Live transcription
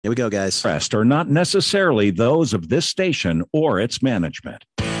Here we go, guys. Expressed are not necessarily those of this station or its management.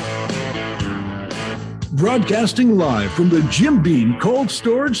 Broadcasting live from the Jim Beam Cold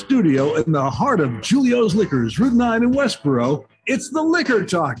Storage Studio in the heart of Julio's Liquors, Route 9 in Westboro, it's The Liquor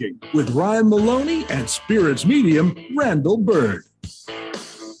Talking with Ryan Maloney and Spirits Medium, Randall Bird.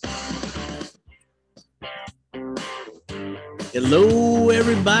 Hello,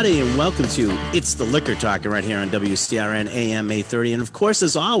 everybody, and welcome to It's the Liquor Talking right here on WCRN AM 830. And, of course,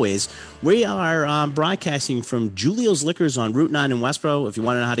 as always, we are broadcasting from Julio's Liquors on Route 9 in Westboro. If you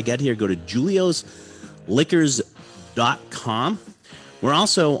want to know how to get here, go to juliosliquors.com. We're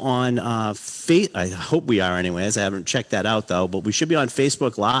also on I hope we are anyways. I haven't checked that out, though, but we should be on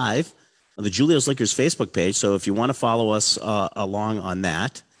Facebook Live on the Julio's Liquors Facebook page. So if you want to follow us along on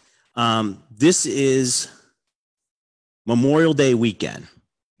that, this is Memorial Day weekend.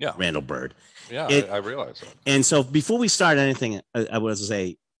 Yeah. Randall Bird. Yeah, I realize that. And so before we start anything, I was to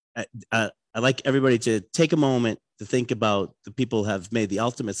say, I'd like everybody to take a moment to think about the people who have made the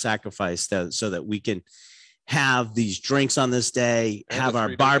ultimate sacrifice so that we can have these drinks on this day, have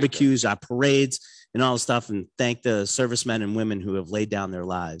our barbecues, our parades, and all the stuff, and thank the servicemen and women who have laid down their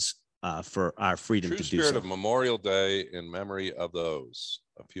lives for our freedom to do so. True spirit of Memorial Day in memory of those.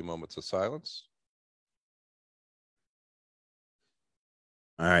 A few moments of silence.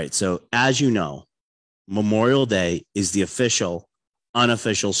 All right. So as you know, Memorial Day is the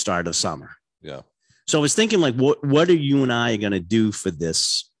unofficial start of summer. Yeah. So I was thinking, like, what are you and I going to do for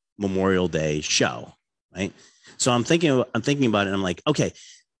this Memorial Day show? Right. So I'm thinking about it. And I'm like, okay,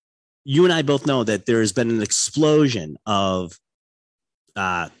 you and I both know that there has been an explosion of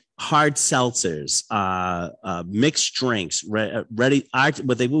hard seltzers, mixed drinks, ready,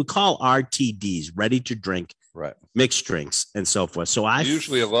 what they would call RTDs, ready to drink. Right. Mixed drinks and so forth. So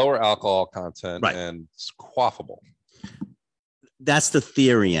usually a lower alcohol content, right, and it's quaffable. That's the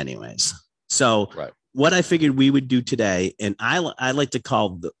theory anyways. So right, what I figured we would do today, and I like to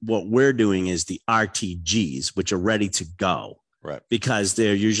call what we're doing is the RTGs, which are ready to go. Right. Because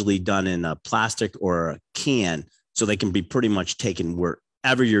they're usually done in a plastic or a can, so they can be pretty much taken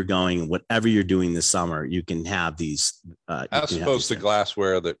wherever you're going, whatever you're doing this summer, you can have these. As opposed to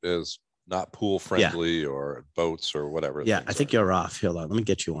glassware that is not pool friendly, or boats or whatever. Yeah, I think you're off. Hold on, let me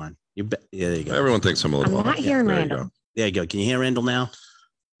get you on. Yeah, there you go. Everyone thinks I'm a little. I'm not hearing Randall. There you go. Can you hear Randall now?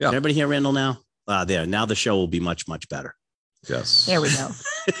 Yeah. Can everybody hear Randall now? There. Now the show will be much, much better. Yes. There we go.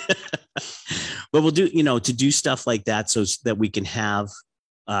 But we'll do, to do stuff like that so that we can have.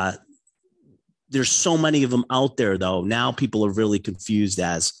 There's so many of them out there, though. Now people are really confused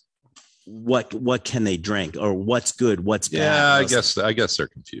as what can they drink or what's good, what's bad. Yeah, I guess they're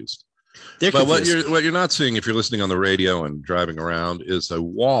confused. But what you're not seeing if you're listening on the radio and driving around is a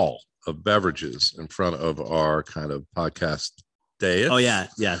wall of beverages in front of our kind of podcast day. Oh yeah.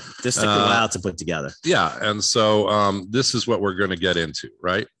 This took a while to put together. Yeah, and so this is what we're going to get into,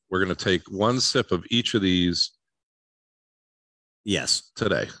 right? We're going to take one sip of each of these. Yes,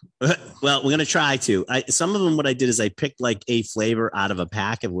 today. Well, we're going to try to. Some of them, what I did is I picked like a flavor out of a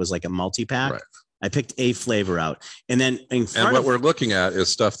pack. It was like a multi-pack. Right. I picked a flavor out, and then what we're looking at is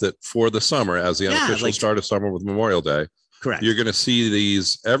stuff that for the summer, as the unofficial start of summer with Memorial Day. Correct. You're going to see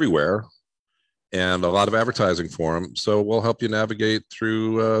these everywhere, and a lot of advertising for them. So we'll help you navigate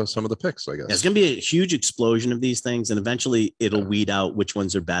through some of the picks, I guess. Yeah, it's going to be a huge explosion of these things, and eventually it'll weed out which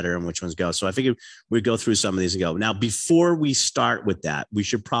ones are better and which ones go. So I figured we'd go through some of these and go. Now, before we start with that, we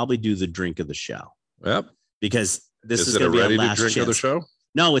should probably do the drink of the show. Yep. Because this is going to be our last drink chance. Of the show.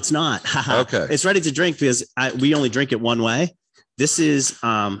 No, it's not. Okay. It's ready to drink because we only drink it one way. This is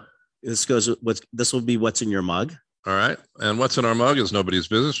this will be what's in your mug. All right. And what's in our mug is nobody's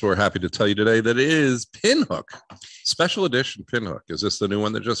business. We're happy to tell you today that it is Pinhook. Special edition Pinhook. Is this the new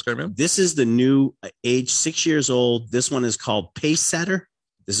one that just came in? This is the new age 6 years old. This one is called Pace Setter.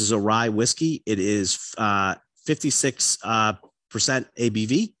 This is a rye whiskey. It is 56%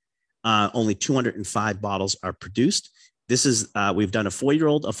 ABV. Only 205 bottles are produced. This is, we've done a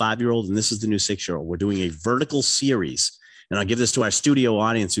 4-year-old, a 5-year-old, and this is the new 6-year-old. We're doing a vertical series. And I'll give this to our studio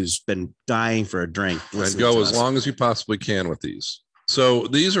audience who's been dying for a drink. And go as long as you possibly can with these. So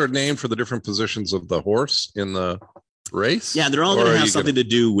these are named for the different positions of the horse in the race? Yeah, they're all going to have something to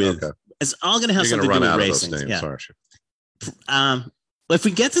do with, it's all going to have something to do with racing. Names, yeah. But if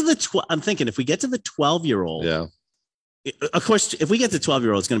we get to the, I'm thinking if we get to the 12-year-old, yeah, of course, if we get to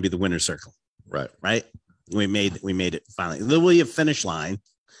 12-year-old, it's going to be the winner's circle. Right. We made it finally. There will be a finish line,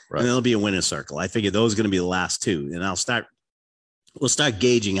 right, and there'll be a winner's circle. I figured those are going to be the last two, and we'll start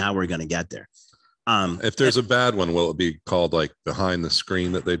gauging how we're going to get there. If there's a bad one, will it be called like behind the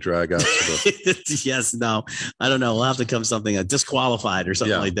screen that they drag out? Yes, no, I don't know. We'll have to come something disqualified or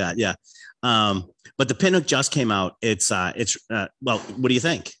something like that. Yeah. But the Pinhook just came out. It's well, what do you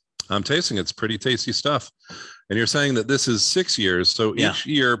think? I'm tasting it's pretty tasty stuff. And you're saying that this is 6 years. So each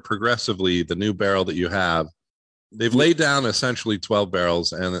year progressively, the new barrel that you have, they've laid down essentially 12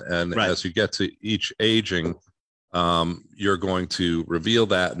 barrels. And as you get to each aging, you're going to reveal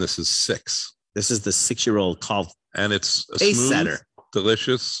that. And this is 6. This is the 6-year-old called, and it's a smooth, setter,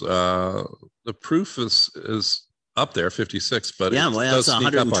 delicious. The proof is up there, 56, but yeah, well, it's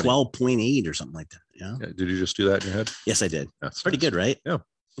 112.8 or something like that. Yeah. Did you just do that in your head? Yes, I did. That's pretty good, right? Yeah.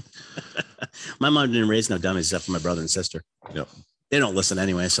 My mom didn't raise no dummies except for my brother and sister. Yep. They don't listen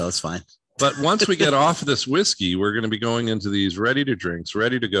anyway, so it's fine. But once we get off this whiskey, we're going to be going into these ready to drinks,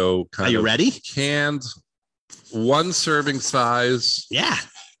 ready to go. Are you ready? Canned, 1 serving size. Yeah.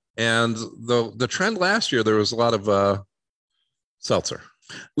 And the trend last year, there was a lot of seltzer.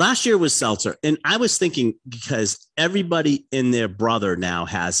 Last year was seltzer. And I was thinking because everybody and their brother now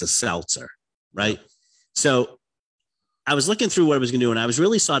has a seltzer, right? So I was looking through what I was going to do, and I was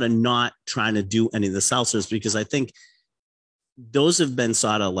really sort of not trying to do any of the seltzers because I think those have been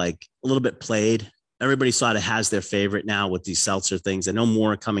sort of like a little bit played. Everybody sort of has their favorite now with these seltzer things. I know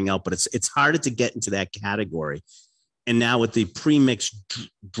more are coming out, but it's harder to get into that category. And now with the pre-mixed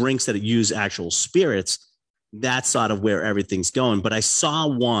drinks that use actual spirits, that's sort of where everything's going. But I saw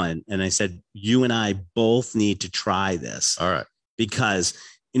one and I said, you and I both need to try this. All right. Because,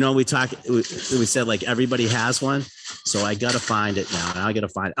 we said like everybody has one. So I got to find it now. I got to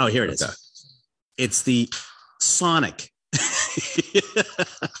find, here it is. It's the Sonic.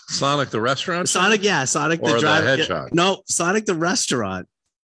 Sonic the restaurant? Sonic, yeah. Sonic the Hedgehog. No, Sonic the restaurant.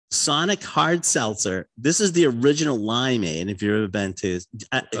 Sonic hard seltzer. This is the original limeade. If you've ever been to,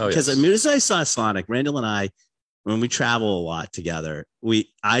 because as soon as I saw Sonic, Randall and I, when we travel a lot together,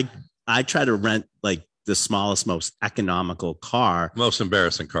 I try to rent like the smallest, most economical car. Most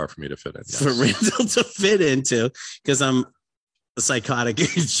embarrassing car for me to fit in. Yes. For Randall to fit into, because I'm a psychotic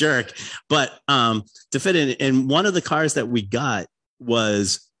jerk. But to fit in, and one of the cars that we got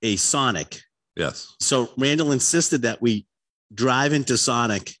was a Sonic. Yes. So Randall insisted that we drive into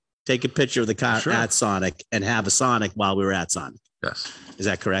Sonic, take a picture of the car at Sonic, and have a Sonic while we were at Sonic. Yes. Is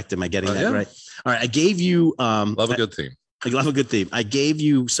that correct? Am I getting that right? All right. I gave you love a good theme. I love a good theme. I gave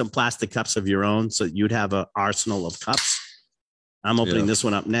you some plastic cups of your own, so you'd have an arsenal of cups. I'm opening this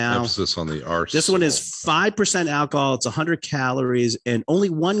one up now. Emphasis on the arsenal. This one is 5% alcohol. It's 100 calories and only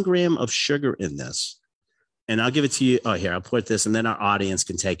 1 gram of sugar in this. And I'll give it to you. Oh, here, I'll put this and then our audience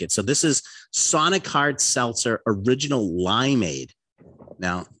can take it. So this is Sonic Hard Seltzer Original Limeade.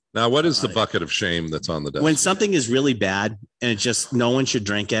 Now, what is the bucket of shame that's on the desk? When something is really bad and it's just no one should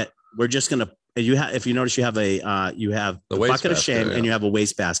drink it, we're just going to, if you notice, you have the bucket of shame and you have a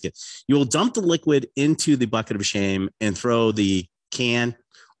waste basket. You will dump the liquid into the bucket of shame and throw the can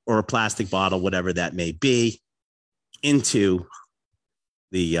or a plastic bottle, whatever that may be, into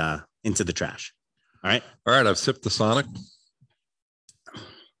the trash. All right. I've sipped the Sonic.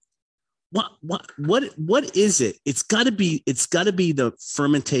 What is it? It's got to be the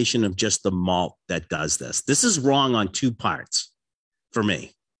fermentation of just the malt that does this. This is wrong on 2 parts for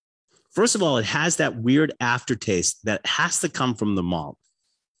me. First of all, it has that weird aftertaste that has to come from the malt.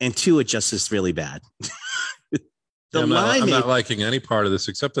 And 2, it just is really bad. I'm not liking any part of this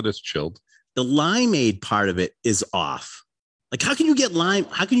except that it's chilled. The limeade part of it is off. Like, how can you get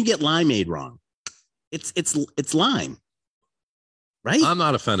limeade wrong? It's lime, right? I'm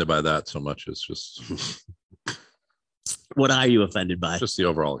not offended by that so much. It's just. What are you offended by? Just the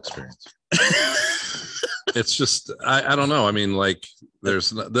overall experience. It's just, I don't know. I mean, like,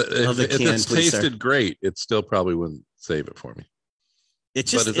 if it's tasted great, it still probably wouldn't save it for me.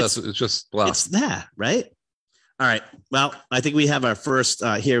 It's just blah. It's that, right? All right. Well, I think we have our first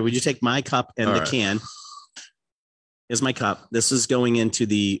here. Would you take my cup and the can? Here's my cup. This is going into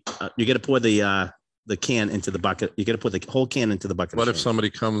the. You got to pour the can into the bucket. You got to put the whole can into the bucket. What if somebody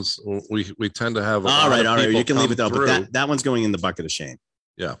comes? We tend to have. All right. You can leave it though. But that one's going in the bucket of shame.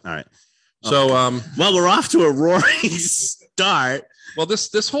 Yeah. All right. So, well, we're off to a roaring start. Well,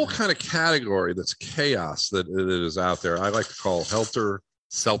 this whole kind of category, that's chaos that it is out there, I like to call Helter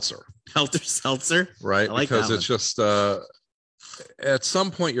Seltzer. Helter Seltzer, right? Because it's just at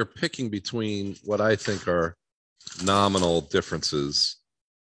some point you're picking between what I think are nominal differences,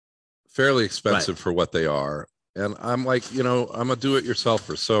 fairly expensive for what they are, and I'm like, I'm a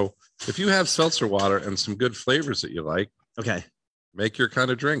do-it-yourselfer. So if you have seltzer water and some good flavors that you like, okay, make your kind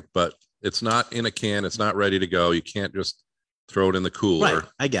of drink, but it's not in a can. It's not ready to go. You can't just throw it in the cooler. Right.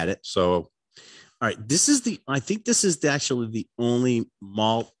 I get it. So All right. I think this is actually the only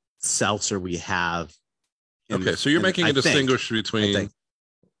malt seltzer we have. Okay. So you're making a distinction between,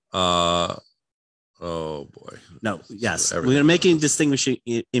 oh boy. No, yes. We're going to make a distinguishing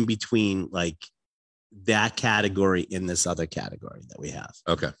in between like that category in this other category that we have.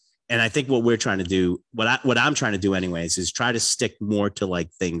 Okay. And I think what we're trying to do, what I'm trying to do anyways, is try to stick more to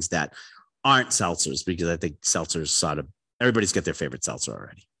like things that aren't seltzers, because I think seltzers sort of, everybody's got their favorite seltzer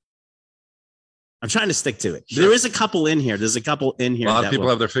already. I'm trying to stick to it. Sure. There is a couple in here. There's a couple in here. A lot of people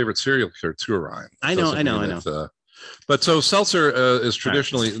have their favorite cereal here too, Ryan. I know. But so seltzer is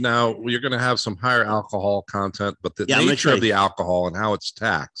traditionally, now you're going to have some higher alcohol content, but the nature of the alcohol and how it's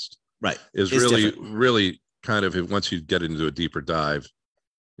taxed is really different. Really kind of, once you get into a deeper dive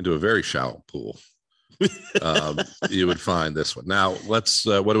into a very shallow pool, you would find this one. Now let's,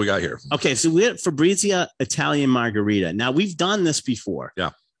 what do we got here? Okay. So we have Fabrizia Italian Margarita. Now we've done this before.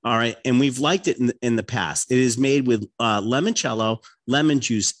 Yeah. All right. And we've liked it in the past. It is made with limoncello, lemon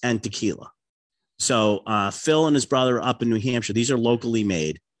juice, and tequila. So Phil and his brother up in New Hampshire, these are locally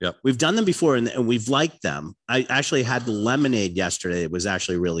made. Yep. We've done them before and we've liked them. I actually had the lemonade yesterday. It was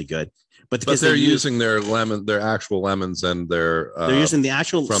actually really good. But they're using their actual lemons, and they're using the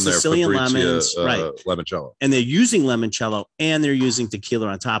actual Sicilian lemons, right? Limoncello. And they're using limoncello and they're using tequila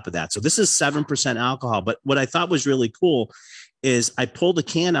on top of that. So this is 7% alcohol. But what I thought was really cool is I pulled the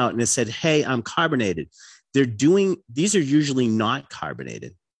can out and it said, "Hey, I'm carbonated." These are usually not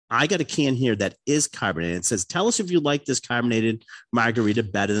carbonated. I got a can here that is carbonated. It says, "Tell us if you like this carbonated margarita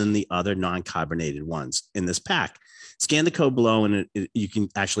better than the other non-carbonated ones in this pack. Scan the code below and you can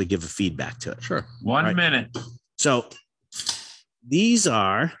actually give a feedback to it." Sure. 1 minute. So these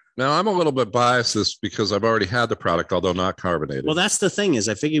are. Now I'm a little bit biased because I've already had the product, although not carbonated. Well, that's the thing is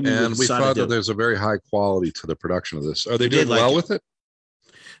I figured we thought that there's a very high quality to the production of this. Are they doing well with it?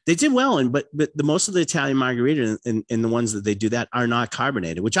 They did well, but the most of the Italian margarita and the ones that they do that are not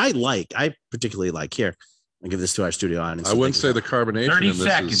carbonated, which I like. I particularly like. Here, I'll give this to our studio audience. I wouldn't say the carbonation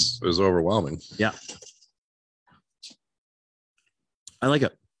in this is overwhelming. Yeah. I like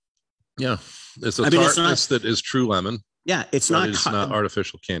it. Yeah. It's a tartness that is true lemon. Yeah. It's not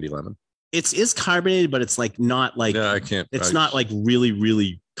artificial candy lemon. It's carbonated, but it's like not like, yeah, I can't. It's not like really,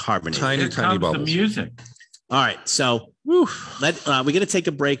 really carbonated. Tiny bubbles. The music. All right. So we're going to take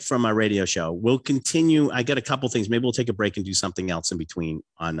a break from our radio show. We'll continue. I got a couple things. Maybe we'll take a break and do something else in between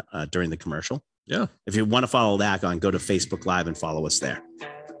during the commercial. Yeah. If you want to follow that go to Facebook Live and follow us there.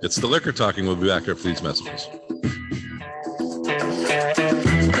 It's the Liquor Talking. We'll be back after these messages.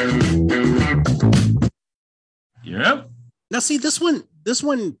 Yep. Now see this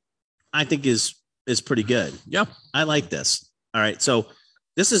one I think is pretty good. Yeah. I like this. All right. So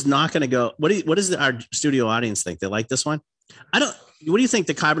this is not going to go. What does our studio audience think? They like this one? What do you think?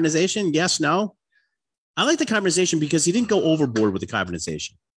 The carbonization? Yes, no? I like the carbonization because he didn't go overboard with the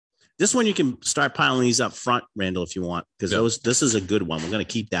carbonization. This one, you can start piling these up front, Randall, if you want, because this is a good one. We're going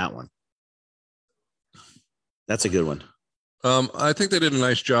to keep that one. That's a good one. I think they did a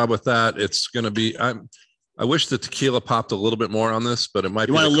nice job with that. It's going to be, I wish the tequila popped a little bit more on this, but it might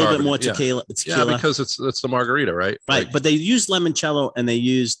be a little bit more tequila. Yeah, because it's the margarita, right? Right. But they use limoncello and they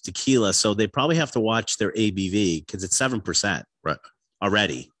use tequila. So they probably have to watch their ABV because it's 7%. Right.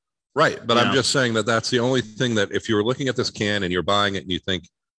 Already. Right. But I'm just saying that's the only thing that if you're looking at this can and you're buying it and you think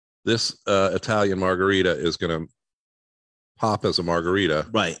this Italian margarita is going to pop as a margarita.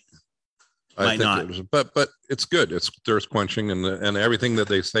 Right. I think but it's good. It's thirst quenching and everything that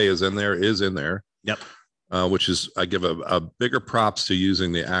they say is in there. Yep. Which is, I give a bigger props to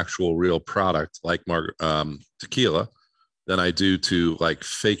using the actual real product like tequila than I do to like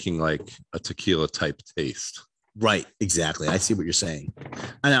faking like a tequila type taste. Right. Exactly. I see what you're saying.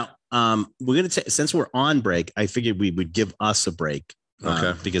 Now, we're going to since we're on break, I figured we would give us a break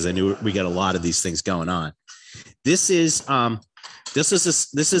because I knew we got a lot of these things going on. This is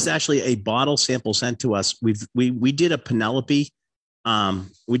actually a bottle sample sent to us. We did a Penelope.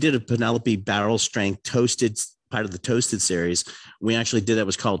 We did a Penelope barrel strength toasted, part of the toasted series. We actually did, it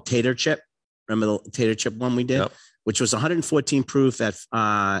was called Tater Chip. Remember the Tater Chip one we did, which was 114 proof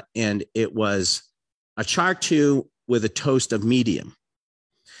and it was a char 2 with a toast of medium.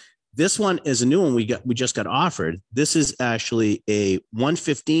 This one is a new one we just got offered. This is actually a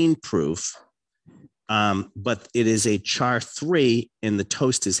 115 proof, but it is a char 3 and the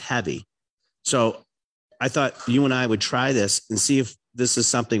toast is heavy. So I thought you and I would try this and see if this is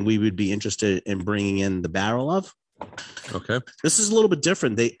something we would be interested in bringing in the barrel of. Okay. This is a little bit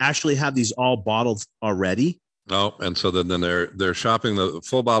different. They actually have these all bottled already. Oh, and so then they're shopping the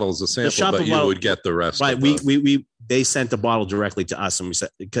full bottle as a sample, but you would get the rest. Right. they sent the bottle directly to us, and we said,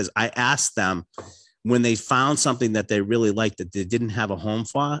 because I asked them when they found something that they really liked that they didn't have a home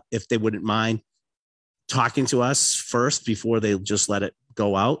for, if they wouldn't mind talking to us first before they just let it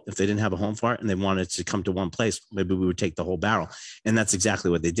go out. If they didn't have a home for it and they wanted to come to one place, maybe we would take the whole barrel. And that's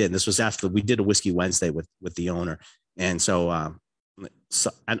exactly what they did. And this was after we did a Whiskey Wednesday with the owner. And so,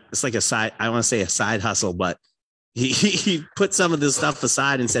 it's like I want to say a side hustle, but he put some of this stuff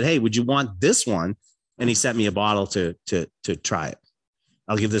aside and said, hey, would you want this one? And he sent me a bottle to try it.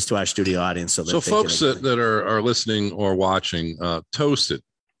 I'll give this to our studio audience. So folks that are listening or watching, Toasted,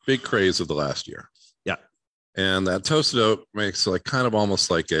 big craze of the last year. Yeah. And that toasted oak makes like kind of almost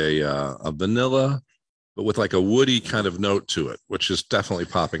like a vanilla, but with like a woody kind of note to it, which is definitely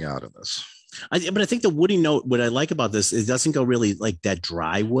popping out in this. But I think the woody note, what I like about this, it doesn't go really like that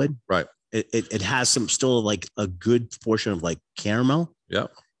dry wood. Right. It has some still like a good portion of like caramel. Yeah.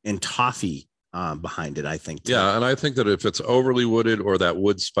 And toffee behind it, I think. Too. Yeah. And I think that if it's overly wooded or that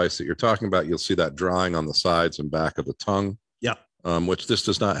wood spice that you're talking about, you'll see that drying on the sides and back of the tongue. Yeah. Which this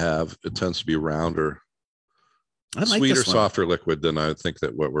does not have. It tends to be rounder, sweeter, softer liquid than I think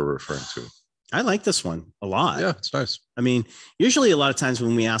that what we're referring to. I like this one a lot. Yeah, it's nice. I mean, usually a lot of times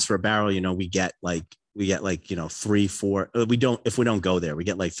when we ask for a barrel, we get like 3, 4. If we don't go there, we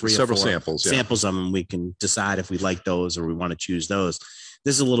get like several samples of them. We can decide if we like those or we want to choose those.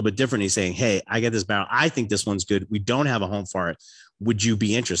 This is a little bit different. He's saying, hey, I got this barrel. I think this one's good. We don't have a home for it. Would you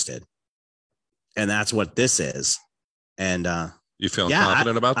be interested? And that's what this is. And you feeling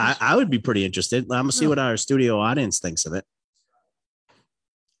confident about this? I would be pretty interested. I'm gonna see what our studio audience thinks of it.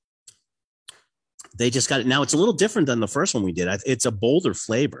 They just got it. Now it's a little different than the first one we did. It's a bolder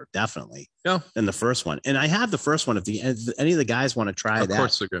flavor, definitely. Yeah. Than the first one. And I have the first one. If any of the guys want to try that. Of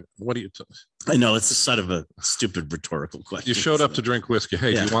course they're good. What do you? I know it's sort of a stupid rhetorical question. You showed up to drink whiskey.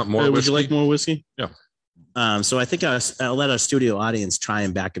 Hey, do you want more whiskey? Would you like more whiskey? Yeah. So I think I'll let our studio audience try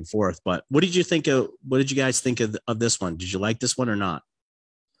them back and forth. But what did you guys think of this one? Did you like this one or not?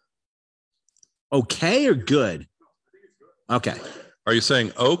 Okay or good? Okay. Are you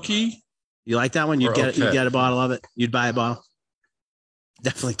saying oaky? You like that one? You'd get a bottle of it. You'd buy a bottle.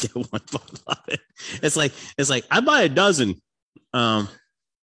 Definitely get one bottle of it. It's like I buy a dozen. No,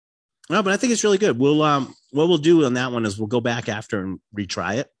 but I think it's really good. We'll what we'll do on that one is we'll go back after and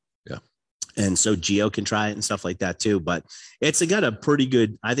retry it. Yeah. And so Gio can try it and stuff like that too. But it's got a pretty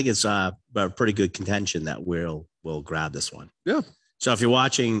good. I think it's a pretty good contention that we'll grab this one. Yeah. So if you're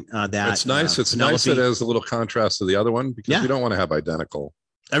watching that, it's nice. It's nice that it has a little contrast to the other one because we don't want to have identical.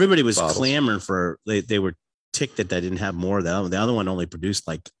 Everybody was clamoring for. They were ticked that they didn't have more of that. The other one only produced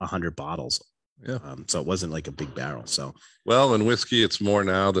like 100 bottles. Yeah. So it wasn't like a big barrel. So well, in whiskey, it's more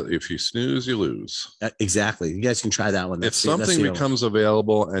now that if you snooze, you lose. Exactly. You guys can try that one. If something becomes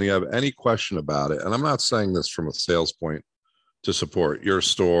available and you have any question about it, and I'm not saying this from a sales point to support your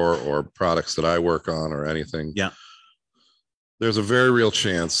store or products that I work on or anything. Yeah. There's a very real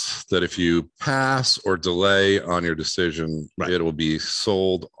chance that if you pass or delay on your decision, it will be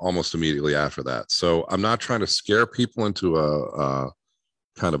sold almost immediately after that. So I'm not trying to scare people into a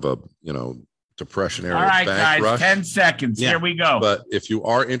kind of a, depression area. All right, bank guys, rush. 10 seconds. Here we go. But if you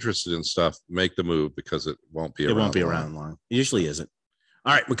are interested in stuff, make the move because it won't be around long. It usually isn't.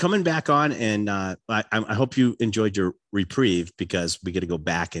 All right, we're coming back on, and I hope you enjoyed your reprieve because we got to go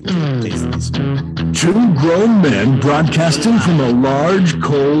back and taste these. Two grown men broadcasting from a large,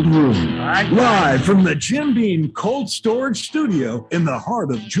 cold room. Live from the Jim Beam Cold Storage Studio in the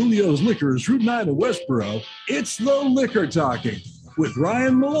heart of Julio's Liquors, Route 9 in Westboro, it's The Liquor Talking with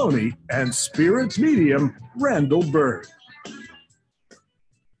Ryan Maloney and Spirits Medium, Randall Berg.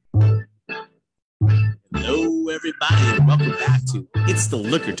 Hello, everybody, and welcome back to It's the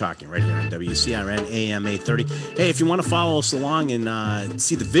Liquor Talking right here on WCRN AM 830. Hey, if you want to follow us along and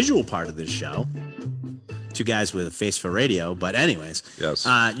see the visual part of this show, two guys with a face for radio, but anyways, yes,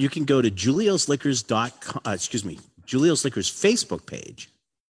 you can go to juliosliquors.com, Julios Liquors Facebook page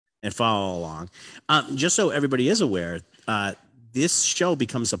and follow along. Just so everybody is aware, this show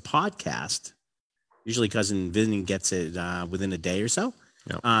becomes a podcast. Usually Cousin Vin gets it within a day or so.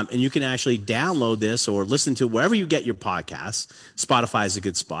 Yep. And you can actually download this or listen to wherever you get your podcasts. Spotify is a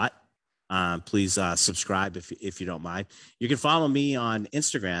good spot. Please subscribe if you don't mind. You can follow me on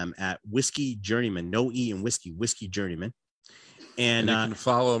Instagram at Whiskey Journeyman. No E in whiskey, Whiskey Journeyman. And you can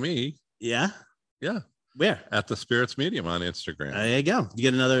follow me. Yeah. Yeah. Where? At the Spirits Medium on Instagram. There you go. You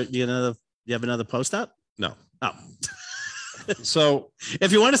have another post up? No. Oh. So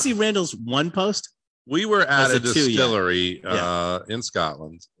if you want to see Randall's one post, we were at a distillery in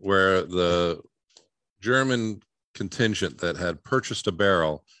Scotland where the German contingent that had purchased a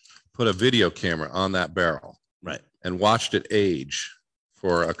barrel put a video camera on that barrel. Right. and watched it age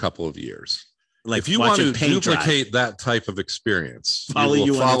for a couple of years. Like if you want to paint duplicate that type of experience, follow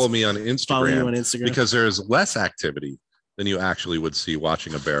you will follow me on Instagram, because there's less activity than you actually would see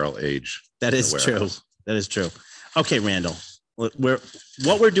watching a barrel age. That is true. That is true. Okay, Randall.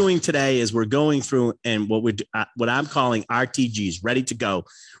 What we're doing today is we're going through and what I'm calling RTGs, ready to go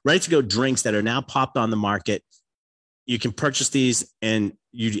drinks that are now popped on the market. You can purchase these and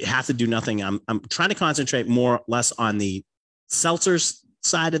you have to do nothing. I'm trying to concentrate more or less on the seltzers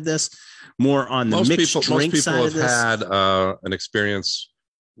side of this, more on the mixed drink side of this. Most people have had an experience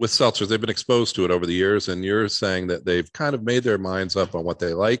with seltzers. They've been exposed to it over the years, and you're saying that they've kind of made their minds up on what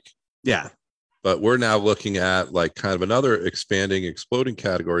they like. Yeah. But we're now looking at like kind of another expanding, exploding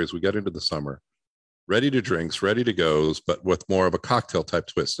category as we get into the summer. Ready to drinks, ready to goes, but with more of a cocktail type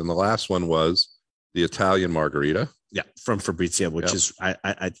twist. And the last one was the Italian margarita. Yeah, from Fabrizio, which is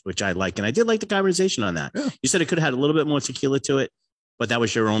which I like, and I did like the carbonization on that. Yeah. You said it could have had a little bit more tequila to it, but that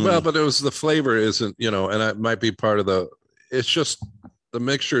was your only. Well, but it was the flavor isn't, and it might be part of the. It's just the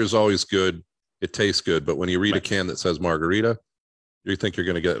mixture is always good. It tastes good, but when you read a can that says margarita, you think you're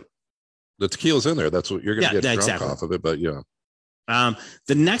going to get the tequila's in there. That's what you're going to get drunk off of it. But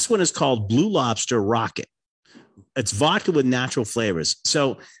the next one is called Blue Lobster Rocket. It's vodka with natural flavors.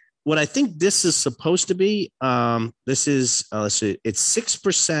 So what I think this is supposed to be, this is let's see, it's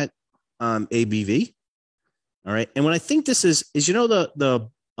 6% ABV. All right, and what I think this is the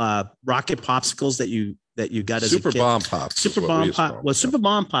rocket popsicles that you got as Super a kid? Bomb Pop. Super Bomb Pop. Well, Super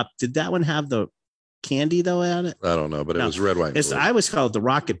Bomb Pop. Did that one have the candy though on it? I don't know, but it was red, white, and blue. I always call it the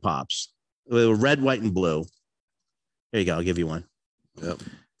Rocket Pops. They were red, white, and blue. There you go. I'll give you one. Yep.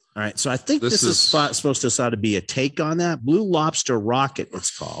 All right. So I think this is supposed to sort of be a take on that. Blue Lobster Rocket,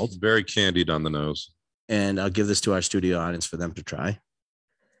 it's called. Very candied on the nose. And I'll give this to our studio audience for them to try.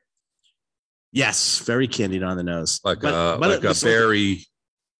 Yes, very candied on the nose. Like a berry.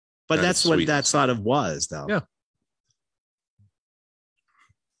 But that's what that sort of was, though. Yeah.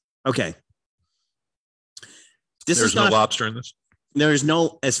 Okay. There's no lobster in this? There is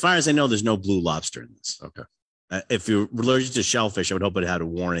no, as far as I know, there's no blue lobster in this. Okay. If you're allergic to shellfish, I would hope it had a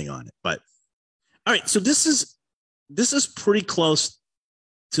warning on it. But all right, so this is pretty close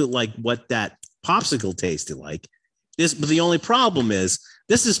to like what that popsicle tasted like. But the only problem is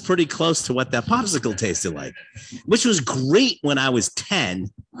this is pretty close to what that popsicle tasted like, which was great when I was 10.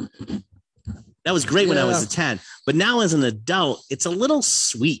 That was great when I was 10. But now as an adult, it's a little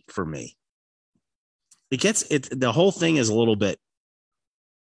sweet for me. The whole thing is a little bit.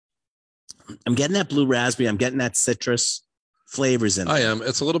 I'm getting that blue raspberry. I'm getting that citrus flavors in there. I am.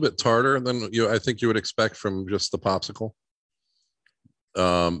 It's a little bit tartar than I think you would expect from just the popsicle.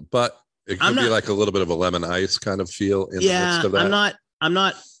 But it could be like a little bit of a lemon ice kind of feel in the midst of that. I'm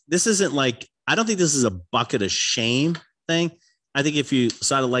not. This isn't like. I don't think this is a bucket of shame thing. I think if you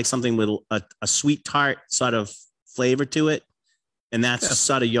sort of like something with a sweet tart sort of flavor to it, and that's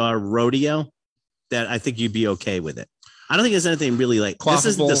sort of your rodeo, that I think you'd be okay with it. I don't think there's anything really like this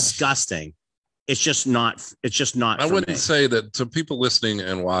is disgusting. It's just not. It's just not. I wouldn't say that to people listening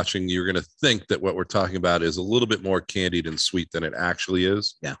and watching. You're going to think that what we're talking about is a little bit more candied and sweet than it actually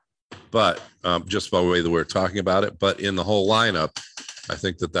is. Yeah. But just by the way that we're talking about it, but in the whole lineup, I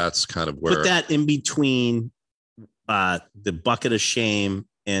think that's kind of where. Put that in between the bucket of shame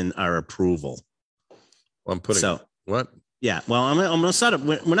and our approval. Well, I'm putting what? Yeah. Well, I'm going to sort of.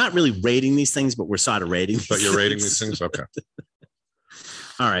 We're not really rating these things, but we're sort of rating. But you're rating these things, okay.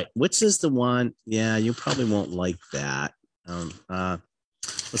 All right, which is the one? Yeah, you probably won't like that.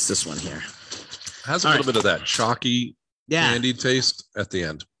 What's this one here? Has a little bit of that chalky candy taste at the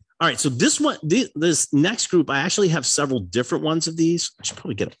end. All right, so this one, this next group, I actually have several different ones of these. I should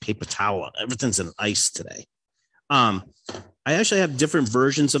probably get a paper towel. Everything's in ice today. I actually have different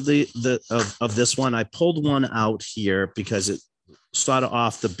versions of of this one. I pulled one out here because it started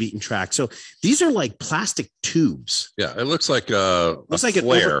off the beaten track. So these are like plastic tubes. Yeah, it looks like a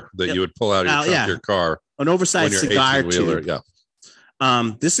flare that you would pull out of your car. An oversized cigar tube. Yeah.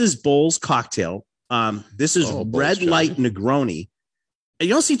 This is Bowls Cocktail. This is Red Light Negroni. You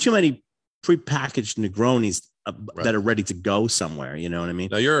don't see too many prepackaged Negronis that are ready to go somewhere. You know what I mean?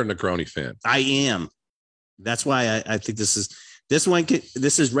 Now you're a Negroni fan. I am. That's why I think this is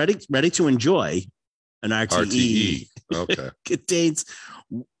ready to enjoy. An RTE. Okay. contains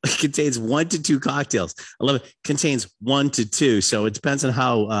 1 to 2 cocktails. I love it. Contains 1 to 2. So it depends on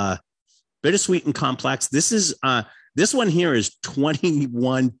how bittersweet and complex. This one here is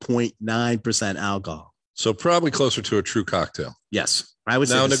 21.9% alcohol. So probably closer to a true cocktail. Yes. I would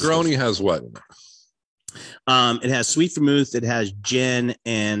say. Now Negroni has what? It has sweet vermouth, it has gin,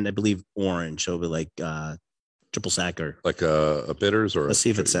 and I believe orange. So like triple sec or like a bitters or? Let's see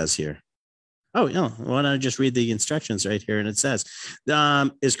if it says here. Oh, no. Why don't I just read the instructions right here? And it says,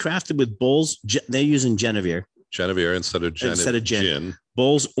 is crafted with Bull's. They're using Genevieve instead of gin.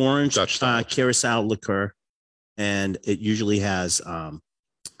 Bull's orange curacao liqueur, and it usually has what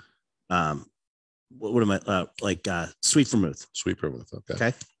am I like sweet vermouth. Sweet vermouth.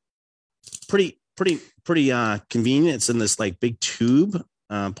 Okay. Pretty convenient. It's in this like big tube.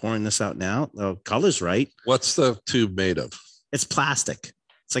 Pouring this out now. The color's right. What's the tube made of? It's plastic.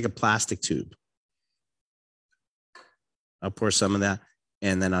 It's like a plastic tube. I'll pour some of that,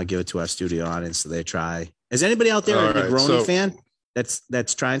 and then I'll give it to our studio audience so they try. Is anybody out there a Negroni fan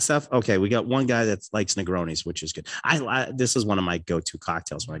that's trying stuff? Okay, we got one guy that likes Negronis, which is good. This is one of my go-to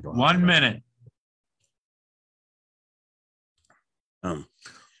cocktails when I go out. 1 minute.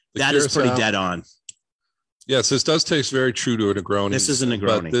 That is pretty dead on. Yes, this does taste very true to a Negroni. This is a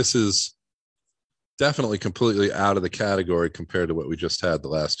Negroni. But this is definitely completely out of the category compared to what we just had the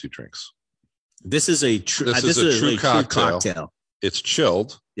last two drinks. This is a true cocktail. It's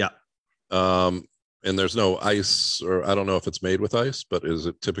chilled. Yeah. And there's no ice, or I don't know if it's made with ice, but is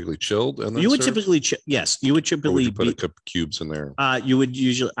it typically chilled? And you would typically, yes, you would typically put a couple cubes in there. You would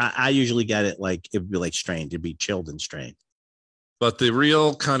usually, I usually get it like it would be like strained. It'd be chilled and strained. But the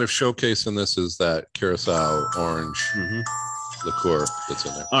real kind of showcase in this is that curacao orange liqueur that's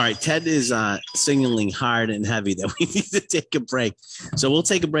in there. All right. Ted is signaling hard and heavy that we need to take a break. So we'll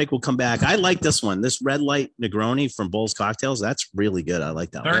take a break. We'll come back. I like this one. This red light Negroni from Bull's Cocktails. That's really good. I like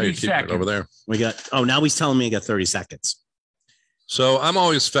that 30 seconds. Over there. We got, now he's telling me I got 30 seconds. So I'm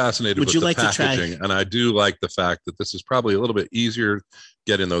always fascinated with the packaging. And I do like the fact that this is probably a little bit easier.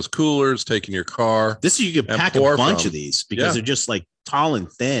 Get in those coolers, take in your car. This is, you could pack a bunch of these because they're just like tall and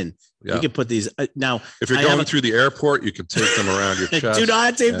thin. Yeah. You could put these now. If you're going through the airport, you can take them around your chest. Do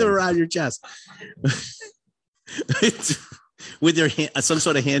not tape them around your chest. With your hand, some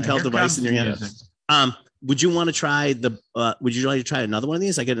sort of handheld device in your hand. Would you want to try the? Would you like to try another one of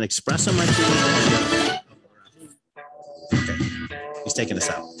these? I get an espresso martini. Okay. He's taking us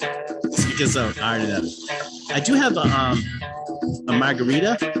out. Because I already know. I do have a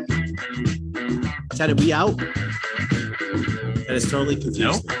margarita. Ted, are we out? That is totally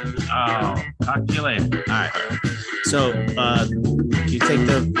confused. Nope. Oh, talk to you later. All right. So, you take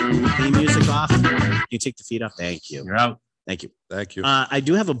the theme music off? You take the feed off? Thank you. You're out. Thank you. Thank you. I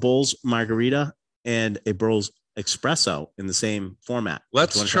do have a Bull's margarita and a Bull's espresso in the same format.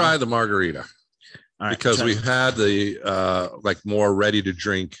 Let's try the margarita. All right, because we had the like more ready to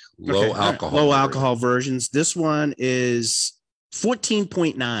drink, low alcohol versions. This one is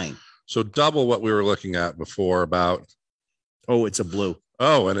 14.9. So double what we were looking at before about. Oh, it's a blue.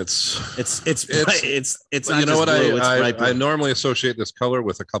 Oh, and it's not, you know what blue, I normally associate this color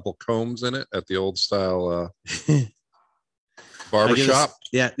with a couple combs in it at the old style barbershop.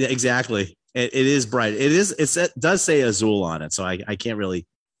 Yeah, exactly. It is bright. It does say Azul on it, so I can't really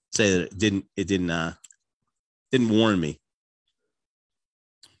say that it didn't warn me.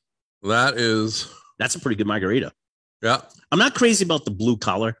 That's a pretty good margarita. Yeah. I'm not crazy about the blue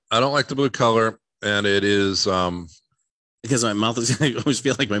color. I don't like the blue color, and it is because my mouth is I always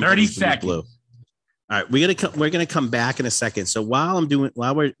feel like my 30 mouth is blue. All right, we're gonna come back in a second. So while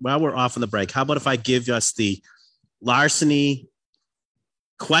we're off on the break, how about if I give us the larceny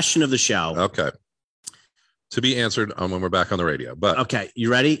question of the show? Okay. To be answered when we're back on the radio. But okay,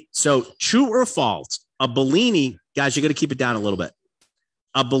 you ready? So true or false? A Bellini, guys, you got to keep it down a little bit.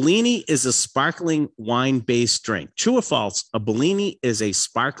 A Bellini is a sparkling wine-based drink. True or false? A Bellini is a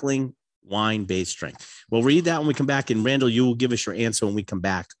sparkling wine-based drink. We'll read that when we come back, and Randall, you will give us your answer when we come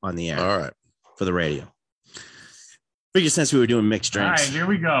back on the air. All right. For the radio. Figure since we were doing mixed drinks. All right, here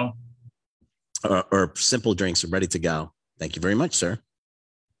we go. Or simple drinks are ready to go. Thank you very much, sir.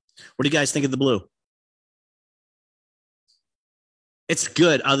 What do you guys think of the blue? It's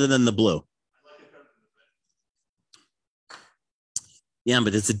good other than the blue. Yeah,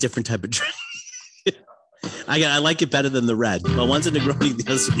 but it's a different type of drink. I like it better than the red. But one's a Negroni, the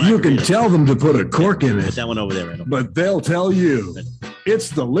other's a margarita. You can tell them to put a cork in it. Put that one over there, Randall. But they'll tell you. It's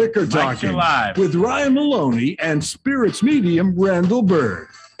the Liquor Talking with Ryan Maloney and Spirits Medium Randall Bird.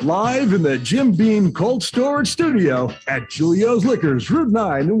 Live in the Jim Beam Cold Storage Studio at Julio's Liquors, Route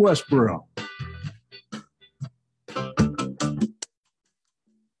 9 in Westboro.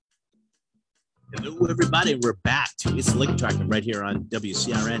 Hello, everybody. We're back to It's Liquor Talking right here on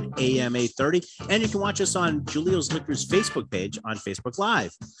WCRN AM 830. And you can watch us on Julio's Liquors Facebook page on Facebook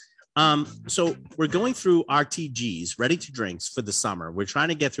Live. So we're going through RTGs, ready to drinks for the summer. We're trying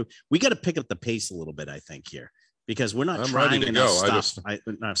to get through. We got to pick up the pace a little bit, I think, here. Because we're not trying ready to enough go. stuff.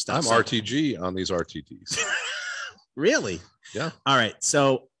 I'm RTG on these RTGs. Really? Yeah. All right.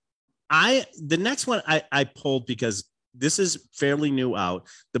 So the next one I pulled because this is fairly new out.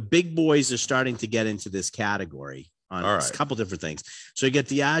 The big boys are starting to get into this category on a couple different things. So you get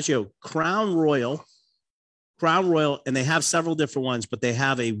Diageo Crown Royal, and they have several different ones, but they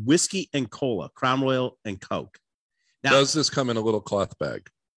have a whiskey and cola, Crown Royal and Coke. Now, does this come in a little cloth bag?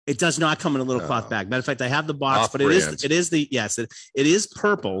 It does not come in a little cloth bag. Matter of fact, I have the box, but it is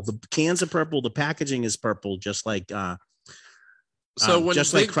purple. The cans are purple. The packaging is purple, just like so when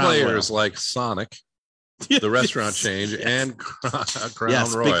just big like Crown players Royal. like Sonic, the restaurant chain, and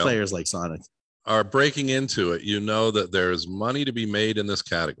Crown Royal, big players like Sonic are breaking into it, you know that there's money to be made in this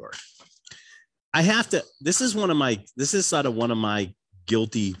category. I have to. This is sort of one of my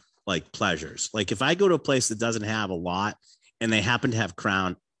guilty like pleasures. Like if I go to a place that doesn't have a lot and they happen to have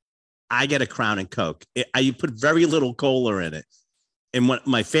Crown, I get a Crown and Coke. You put very little cola in it. And what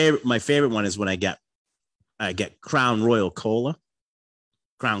my favorite one is when I get Crown Royal Cola,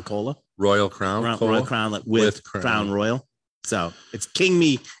 Crown Cola, Royal Crown, Royal Crown with Crown Royal. So it's King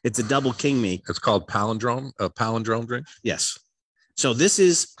Me. It's a double King Me. It's called palindrome, a palindrome drink. Yes. So this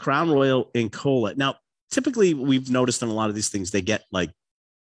is Crown Royal and cola. Now, typically we've noticed in a lot of these things, they're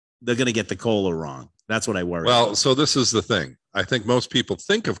going to get the cola wrong. That's what I worry about. So this is the thing. I think most people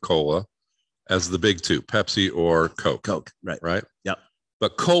think of cola as the big two, Pepsi or Coke. Coke, right. Right? Yep.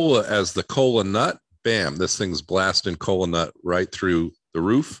 But cola as the cola nut, bam, this thing's blasting cola nut right through the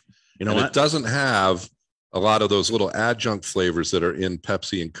roof. You know what? It doesn't have a lot of those little adjunct flavors that are in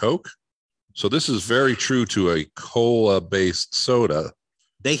Pepsi and Coke. So this is very true to a cola-based soda.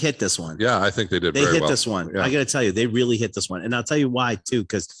 They hit this one. Yeah, I think they did very well. They hit this one. Yeah. I got to tell you, they really hit this one. And I'll tell you why, too,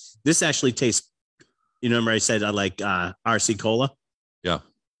 because this actually tastes, you know, remember I said I like RC Cola? Yeah.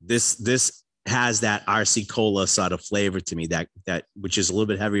 This has that RC Cola sort of flavor to me, that which is a little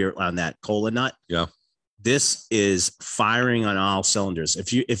bit heavier on that cola nut. Yeah. This is firing on all cylinders.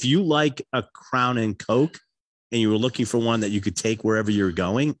 If you like a Crown and Coke and you were looking for one that you could take wherever you're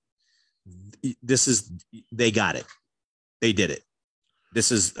going, they got it. They did it.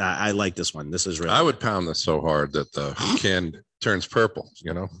 This is, I like this one. This is really, I would pound this so hard that the can turns purple,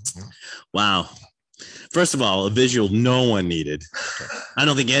 you know? Wow. First of all, a visual no one needed. I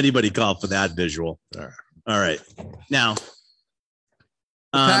don't think anybody called for that visual. All right. Now,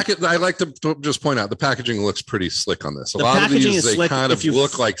 I like to just point out the packaging looks pretty slick on this. A the lot of packaging these, is they slick kind of if you-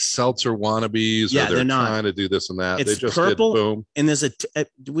 look like seltzer wannabes. Yeah, or they're they're not. trying to do this and that. It's They just purple, did boom. and there's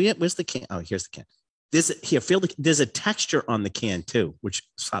where's the can? Oh, here's the can. There's a texture on the can too, which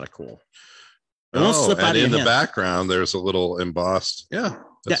is sort of cool. It won't slip out and of in your the hand. background, there's a little embossed. Yeah.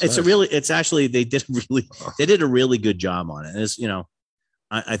 It's nice. they did a really good job on it. And it's, you know,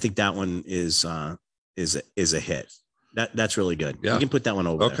 I think that one is a hit. That's really good. Yeah. You can put that one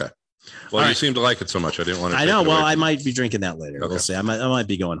over. Okay. There. Well, All you right. seem to like it so much. I didn't want to. I know. Well, I might be drinking that later. Okay. We'll see. I might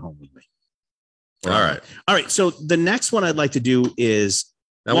be going home with me. All right. All right. So the next one I'd like to do is,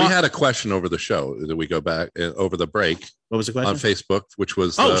 Now, we had a question over the show that we go back over the break what was the question? on Facebook, which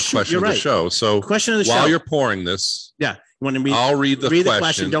was Oh, the shoot, question you're of the right. show. So Question of the while show. you're pouring this, Yeah. You want to read? I'll read the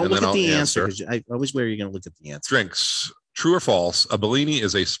question. Don't and look then at the I'll answer. 'Cause I always worry you're going to look at the answer. Drinks. True or false? A Bellini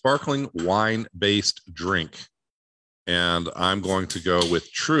is a sparkling wine-based drink. And I'm going to go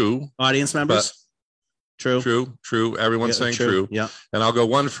with true. Audience members. True. True. Everyone's saying true. Yeah. And I'll go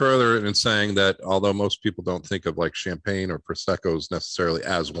one further in saying that although most people don't think of like champagne or Prosecco's necessarily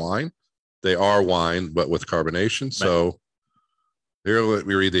as wine, they are wine, but with carbonation. Right. So here let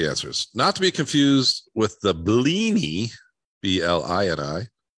me read the answers. Not to be confused with the Bellini, B-L-I-N-I.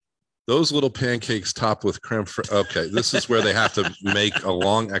 Those little pancakes topped with creme fraiche. Okay, this is where they have to make a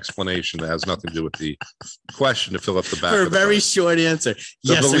long explanation that has nothing to do with the question to fill up the back. For a very box. short answer.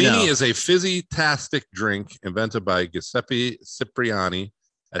 The Yes Bellini or no? is a fizzy-tastic drink invented by Giuseppe Cipriani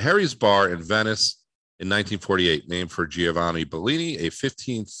at Harry's Bar in Venice in 1948, named for Giovanni Bellini, a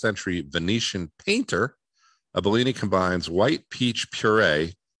 15th century Venetian painter. A Bellini combines white peach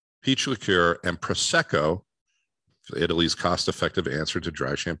puree, peach liqueur, and Prosecco, Italy's cost-effective answer to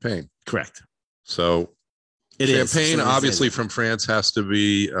dry champagne. Correct. So It is. champagne, So obviously, from France has to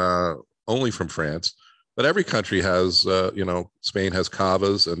be only from France, but every country has, Spain has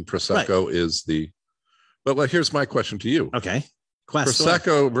cavas and Prosecco is the. But here's my question to you. Okay.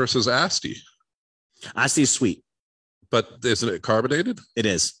 Prosecco versus Asti, Asti is sweet. but isn't it carbonated? It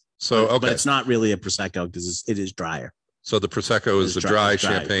is. So okay, But it's not really a Prosecco because it is drier. so the Prosecco is the dry it's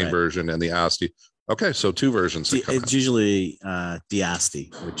dry, champagne right. version, and the Asti. Okay, so two versions. that come It's out. usually the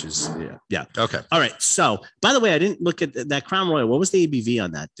Asti, which is, yeah. Okay. All right. So, by the way, I didn't look at that Crown Royal. What was the ABV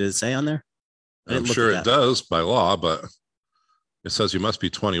on that? Did it say on there? I I'm didn't look sure at it that. does by law, but it says you must be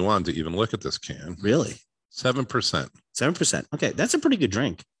 21 to even look at this can. Really? 7%. 7%. Okay, that's a pretty good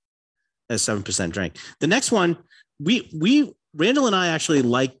drink. A 7% drink. The next one, we Randall and I actually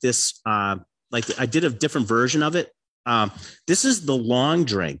like this. Like I did a different version of it. This is the long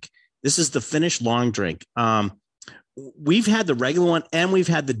drink. This is the Finnish long drink. We've had the regular one and we've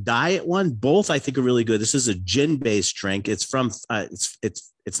had the diet one. Both I think are really good. This is a gin-based drink. It's from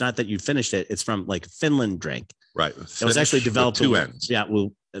it's not that you finished it. It's from like Finland drink. Right. It was actually developed two ends. Yeah, we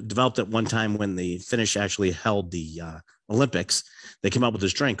developed at one time when the Finnish actually held the Olympics. They came up with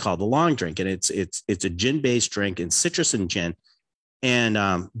this drink called the long drink, and it's a gin-based drink and citrus and gin,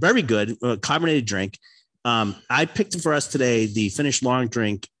 and very good carbonated drink. I picked for us today the Finnish long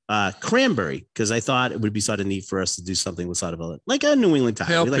drink cranberry because I thought it would be sort of neat for us to do something with sort of like a New England tie.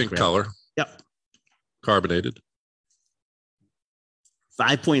 Pale like pink color. Yep. Carbonated.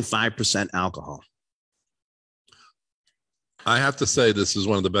 5.5% alcohol. I have to say this is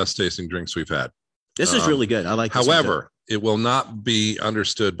one of the best tasting drinks we've had. This is really good. I like this. However, it will not be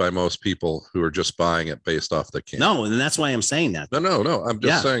understood by most people who are just buying it based off the can. No, and that's why I'm saying that. No. I'm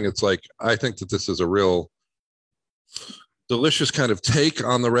just saying it's like, I think that this is a real delicious kind of take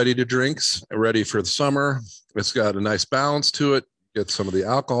on the ready to drinks, ready for the summer. It's got a nice balance to it. Get some of the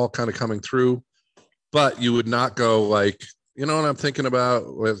alcohol kind of coming through, but you would not go like, you know what I'm thinking about?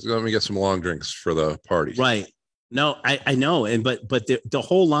 Let me get some long drinks for the party. Right. No, I know. But the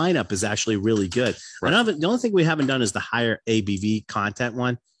whole lineup is actually really good. Right. The only thing we haven't done is the higher ABV content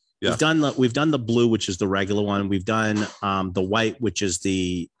one. Yeah. We've done the blue, which is the regular one. We've done the white, which is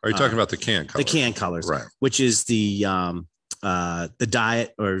the. Are you talking about the can color? The can colors, right? Which is the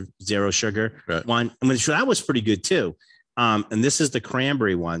diet or zero sugar one. I mean, that was pretty good too. And this is the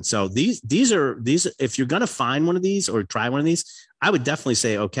cranberry one. So these are if you're gonna find one of these or try one of these, I would definitely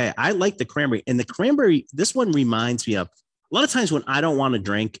say, okay, I like the cranberry. And the cranberry, this one reminds me of a lot of times when I don't want to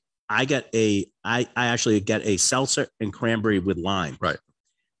drink, I actually get a seltzer and cranberry with lime. Right.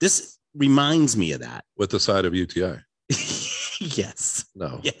 This reminds me of that. With the side of UTI. Yes.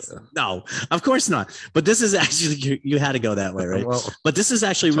 No. Yes. No, of course not. But this is actually, you had to go that way, right? Well, but this is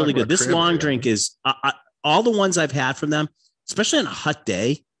actually really good. This long drink is all the ones I've had from them, especially on a hot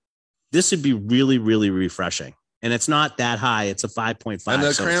day, this would be really, really refreshing. And it's not that high. It's a 5.5. And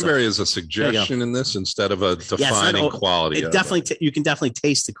the cranberry is a suggestion in this instead of a defining quality. It definitely, you can definitely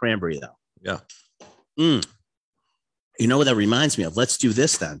taste the cranberry though. Yeah. You know what that reminds me of? Let's do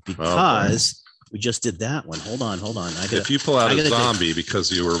this then, because we just did that one. Hold on. If you pull out a zombie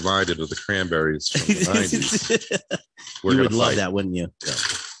because you were reminded of the cranberries from the 90s, you would love that, wouldn't you? Yeah.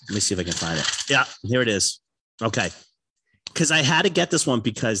 Let me see if I can find it. Yeah, here it is. Okay. Because I had to get this one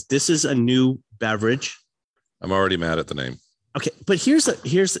because this is a new beverage. I'm already mad at the name. Okay, but here's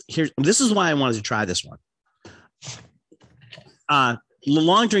this is why I wanted to try this one. The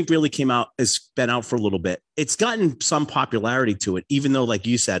long drink really came out, it's been out for a little bit. It's gotten some popularity to it, even though, like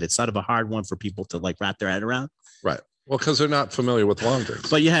you said, it's sort of a hard one for people to like wrap their head around. Right. Well, because they're not familiar with long drinks.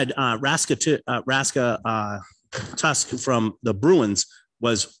 But you had Raska Tusk from the Bruins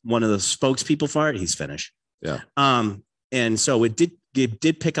was one of the spokespeople for it. He's Finnish. Yeah. And so it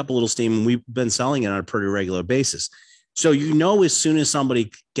did pick up a little steam, and we've been selling it on a pretty regular basis. So, as soon as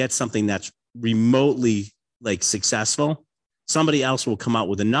somebody gets something that's remotely like successful, somebody else will come out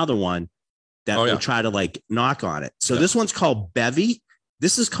with another one that will try to like knock on it. So this one's called Bevy.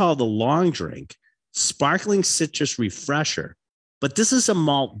 This is called the long drink, sparkling citrus refresher. But this is a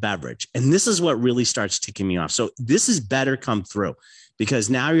malt beverage. And this is what really starts ticking me off. So this is better come through because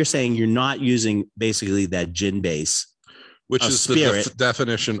now you're saying you're not using basically that gin base. Which is the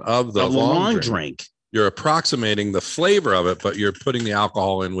definition of the long drink. You're approximating the flavor of it, but you're putting the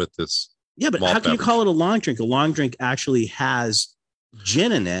alcohol in with this. Yeah, but how can you call it a long drink? A long drink actually has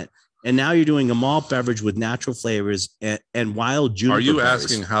gin in it, and now you're doing a malt beverage with natural flavors and wild juniper. Are you berries.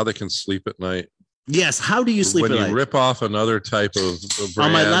 Asking how they can sleep at night? Yes. How do you sleep when at you night? Rip off another type of brand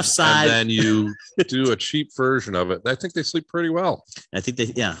on my left side, and then you do a cheap version of it? I think they sleep pretty well. I think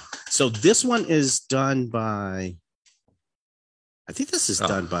So this one is done by. I think this is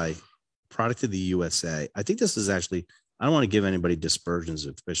done by Product of the USA. I think this is actually, I don't want to give anybody dispersions,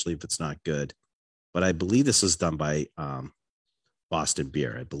 especially if it's not good, but I believe this is done by Boston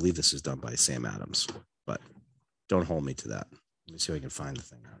Beer. I believe this is done by Sam Adams, but don't hold me to that. Let me see if I can find the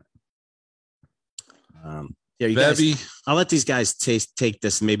thing on it. You Bevy, guys, I'll let these guys take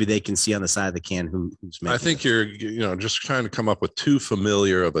this. Maybe they can see on the side of the can who's making I think you're just trying to come up with too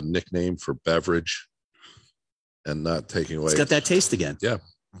familiar of a nickname for beverage. And not taking away. It's got that taste again. Yeah,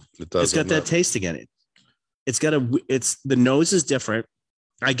 it does. It's got that taste again. It's the nose is different.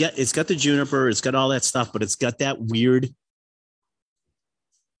 It's got the juniper. It's got all that stuff, but it's got that weird.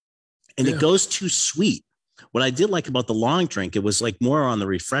 And it goes too sweet. What I did like about the long drink, it was like more on the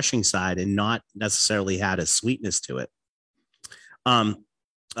refreshing side and not necessarily had a sweetness to it. Now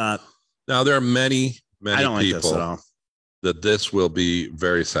there are many I don't like this at people all. that this will be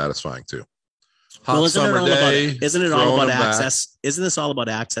very satisfying to. Hot Well, isn't it summer all day, about, isn't it all throwing about them back. access? Isn't this all about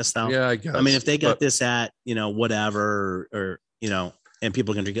access though? Yeah, I guess. I mean, if they got But- this at, whatever, or, and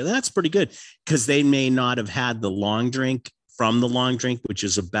people can drink it, that's pretty good, because they may not have had the long drink from the long drink, which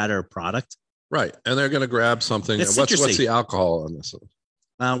is a better product. Right. And they're going to grab something. It's What's citrusy. the alcohol on this?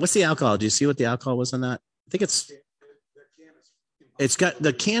 What's the alcohol? Do you see what the alcohol was on that? I think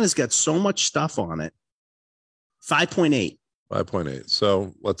the can has got so much stuff on it. 5.8. 5.8.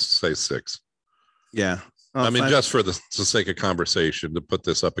 So let's say 6. Yeah. I mean, just for the sake of conversation, to put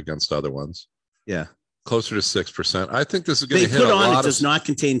this up against other ones, yeah. closer to 6%. I think this is going They to hit put a on it lot does of. not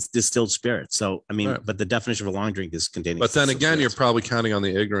contain distilled spirits. So, I mean, Right. but the definition of a long drink is containing. But then distilled again, you're spirits. probably counting on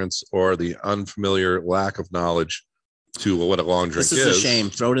the ignorance or the unfamiliar lack of knowledge to what a long drink This is a shame.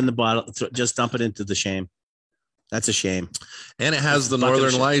 Throw it in the bottle. Just dump it into the shame. That's a shame. And it has the Bucket of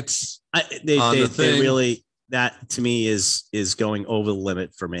Northern shit. Lights. They On the thing. really, that to me is going over the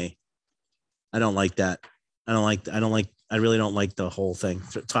limit for me. I don't like that. I really don't like the whole thing.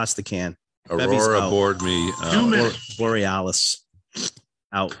 Toss the can. Bevy's Aurora out. bored me. 2 minutes. Borealis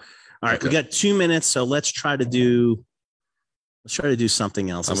out. All right, Okay. we got 2 minutes, so let's try to do something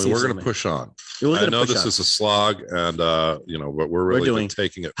else. I Let's mean, see we're going something. to push on. Yeah, we're I gonna know push this on. is a slog, and but we're really doing-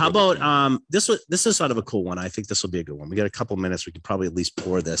 taking it. How for the about team. this is sort of a cool one. I think this will be a good one. We got a couple minutes. We could probably at least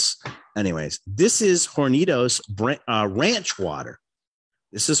pour this. Anyways, this is Hornitos ranch water.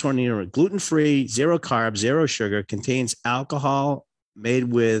 This is Hornito, gluten-free, 0 carbs, 0 sugar, contains alcohol made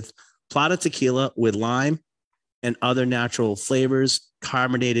with Plata tequila with lime and other natural flavors,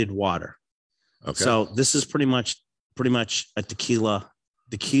 carbonated water. Okay. So this is pretty much a tequila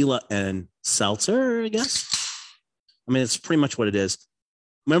and seltzer, I guess. I mean, it's pretty much what it is.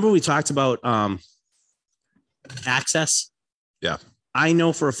 Remember we talked about access? Yeah. I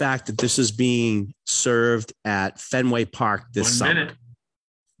know for a fact that this is being served at Fenway Park this 1 summer. minute.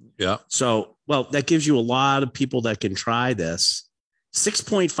 Yeah. So, well, that gives you a lot of people that can try this.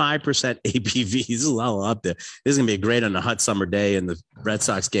 6.5% ABV. This is all up there. This is going to be great on a hot summer day in the Red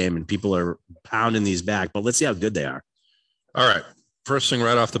Sox game, and people are pounding these back. But let's see how good they are. All right. First thing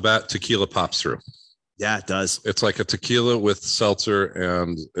right off the bat, tequila pops through. Yeah, it does. It's like a tequila with seltzer,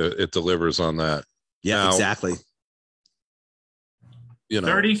 and it delivers on that. Yeah, Now- exactly.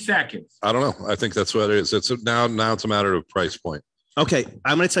 30 seconds. I don't know. I think that's what it is. Now it's a matter of price point. Okay,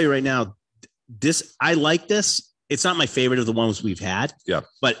 I'm going to tell you right now. I like this. It's not my favorite of the ones we've had. Yeah.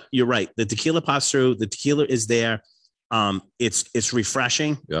 But you're right. The tequila pops through. The tequila is there. It's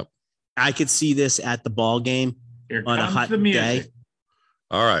refreshing. Yep. I could see this at the ball game Here on a comes hot the music. day.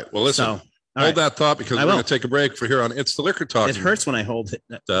 All right. Well, listen. So, all hold right. that thought because I we're going will. to take a break for here on It's the Liquor Talk. It hurts when I hold it.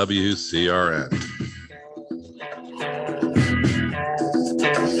 WCRN.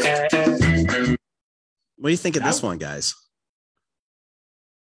 What do you think of this one, guys?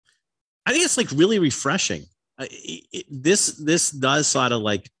 I think it's like really refreshing. This does sort of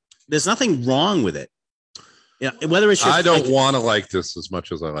like. There's nothing wrong with it. Yeah, whether it's just I don't like, want to like this as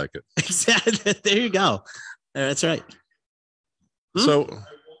much as I like it. exactly. There you go. That's right. Hmm? So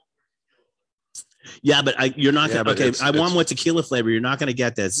Yeah, but you're not Yeah, gonna. but Okay, it's- I want it's- more tequila flavor. You're not gonna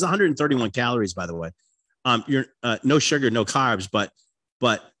get that. This is 131 calories, by the way. You're no sugar, no carbs, but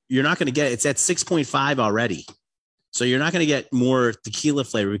you're not gonna get it. It's at 6.5 already, so you're not gonna get more tequila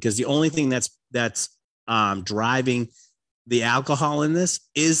flavor because the only thing that's driving the alcohol in this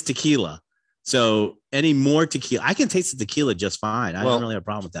is tequila. So any more tequila, I can taste the tequila just fine. I Well, don't really have a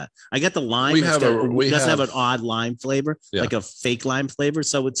problem with that. I get the lime. we It's have got- a- we it doesn't have have- an odd lime flavor, Yeah. like a fake lime flavor.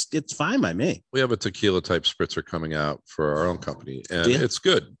 So it's fine by me. we have a tequila type spritzer coming out for our own company, and Do you? it's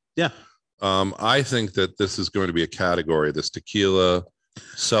good. Yeah. I think that this is going to be a category. This tequila,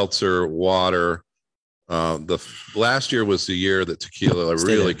 seltzer, water. Last year was the year that tequila Stay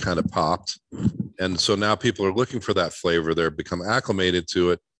really there. kind of popped, and so now people are looking for that flavor. They're become acclimated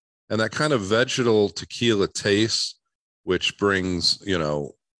to it, and that kind of vegetal tequila taste, which brings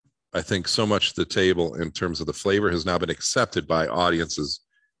I think so much to the table in terms of the flavor, has now been accepted by audiences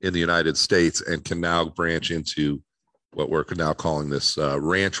in the United States and can now branch into what we're now calling this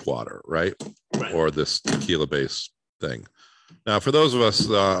ranch water, right? Or this tequila based thing. Now, for those of us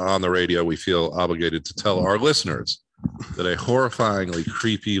on the radio, we feel obligated to tell our listeners that a horrifyingly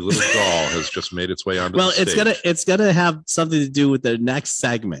creepy little doll has just made its way onto Well, the stage. it's gonna have something to do with the next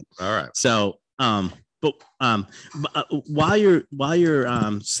segment. All right. So, while you're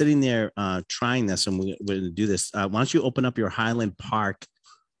sitting there trying this, and we're going to do this, why don't you open up your Highland Park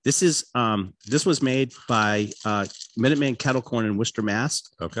This was made by Minuteman Kettle Corn in Worcester, Mass.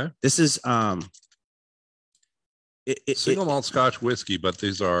 Okay. This is single malt Scotch whiskey, but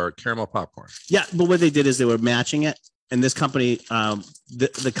these are caramel popcorn. Yeah, but what they did is they were matching it. And this company,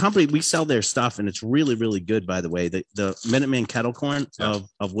 the company, we sell their stuff, and it's really, really good, by the way. The Minuteman Kettle Corn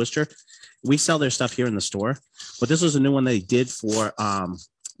of Worcester, we sell their stuff here in the store. But this was a new one they did for,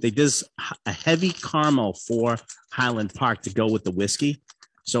 they did a heavy caramel for Highland Park to go with the whiskey.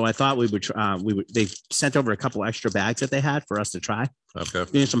 So I thought they sent over a couple extra bags that they had for us to try. Okay.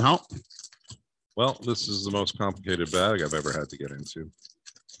 You need some help? Well, this is the most complicated bag I've ever had to get into.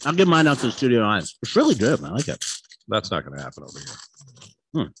 I'll give mine out to the studio audience. It's really good. I like it. That's not going to happen over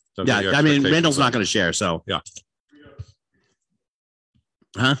here. Yeah, I mean, Randall's not going to share, so. Yeah.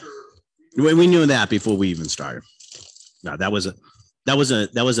 Huh? We knew that before we even started. No, that was a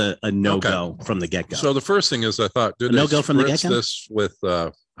no-go from the get-go. So the first thing is, I thought, did no they go from the spritz get-go? this with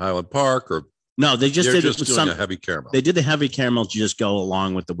Highland Park, or no, they just they're did just it with doing a heavy caramel? They did the heavy caramel to just go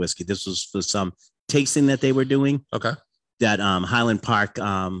along with the whiskey. This was for some tasting that they were doing. Okay. That Highland Park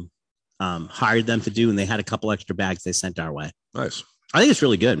hired them to do, and they had a couple extra bags they sent our way. Nice. I think it's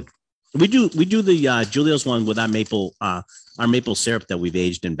really good. We do the Julio's one with our maple syrup that we've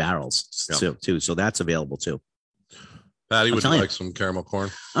aged in barrels too. So that's available too. Patty, would you like some caramel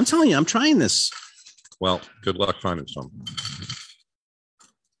corn? I'm telling you, I'm trying this. Well, good luck finding some.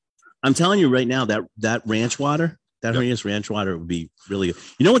 I'm telling you right now that ranch water, Hernandez ranch water would be really good.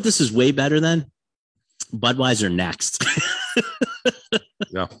 You know what this is way better than? Budweiser Next.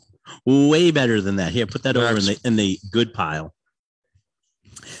 Yeah. Way better than that. Here, put that over in the good pile.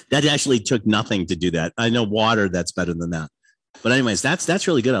 That actually took nothing to do that. I know water that's better than that. But anyways, that's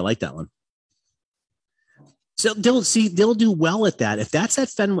really good. I like that one. So they'll do well at that. If that's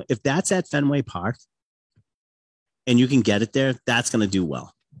at Fenway Park and you can get it there, that's going to do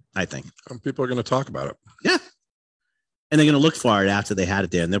well, I think. People are going to talk about it. Yeah. And they're going to look for it after they had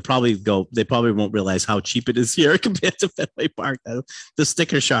it there. And they probably won't realize how cheap it is here compared to Fenway Park. The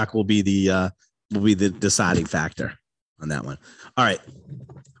sticker shock will be the deciding factor on that one. All right.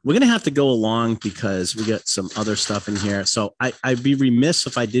 We're going to have to go along because we got some other stuff in here. So I'd be remiss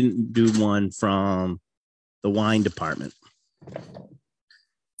if I didn't do one from the wine department.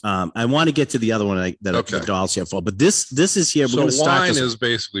 I want to get to the other one that the dolls here for, but this is here. We're going to start. Wine is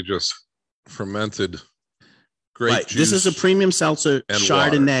basically just fermented grape juice. This is a premium seltzer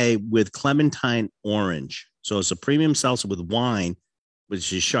Chardonnay water with clementine orange. So it's a premium seltzer with wine,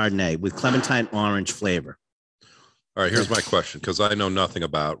 which is Chardonnay with clementine orange flavor. All right, here's my question, because I know nothing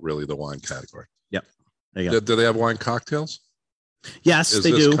about really the wine category. Yep. There you go. Do they have wine cocktails? Yes, is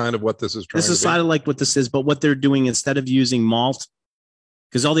they this do. Kind of what this is trying This to is be? sort of like what this is, but what they're doing instead of using malt,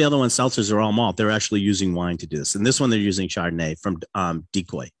 because all the other ones, seltzers, are all malt, they're actually using wine to do this. And this one, they're using Chardonnay from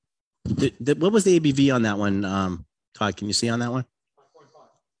Decoy. What was the ABV on that one, Todd? Can you see on that one?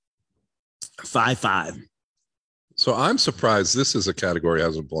 5.5. So I'm surprised this is a category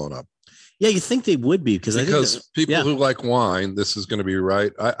hasn't blown up. Yeah, you think they would be because people who like wine, this is going to be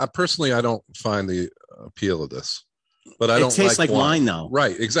right. I personally, I don't find the appeal of this, but I don't. It tastes like wine, though.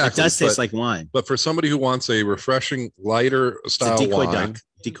 Right, exactly. It does taste like wine. But for somebody who wants a refreshing, lighter style Decoy wine,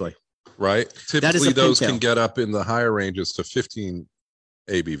 Decoy, right? Typically, those can get up in the higher ranges to 15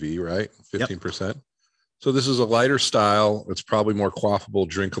 ABV, right? 15%. Yep. So this is a lighter style. It's probably more quaffable,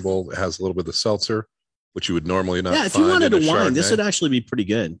 drinkable. It has a little bit of seltzer, which you would normally not. Yeah, if you wanted a wine, this would actually be pretty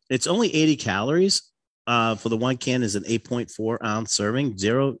good. It's only 80 calories. For the one can is an 8.4 ounce serving.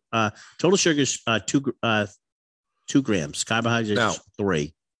 Total sugar is 2 grams. Carbohydrates now,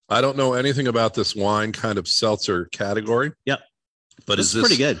 3. I don't know anything about this wine kind of seltzer category. Yep, but this is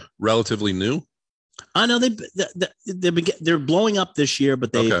pretty good. Relatively new. I know they're blowing up this year,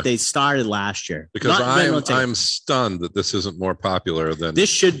 but they started last year. Because I'm stunned that this isn't more popular than this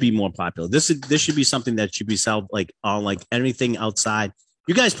should be more popular. This should be something that should be sold like on like anything outside.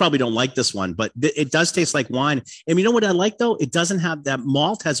 You guys probably don't like this one, but it does taste like wine. And you know what I like though? It doesn't have that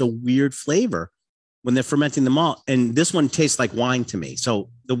malt has a weird flavor when they're fermenting the malt, and this one tastes like wine to me. So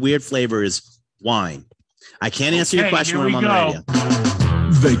the weird flavor is wine. I can't answer your question when I'm on the radio.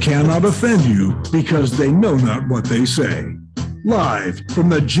 They cannot offend you because they know not what they say. Live from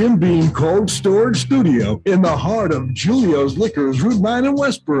the Jim Beam Cold Storage Studio in the heart of Julio's Liquors, Route 9 in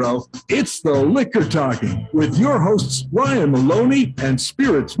Westboro, it's the Liquor Talking with your hosts Ryan Maloney and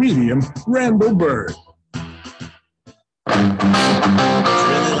Spirits Medium Randall Bird. It's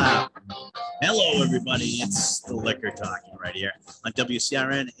really loud. Hello, everybody. It's the Liquor Talking right here on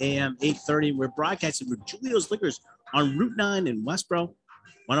WCRN AM 830. We're broadcasting with Julio's Liquors on Route 9 in Westboro.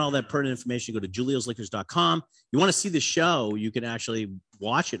 Want all that pertinent information, go to juliosliquors.com. You want to see the show, you can actually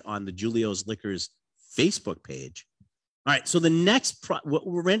watch it on the Julio's Liquors Facebook page. All right. So the next, what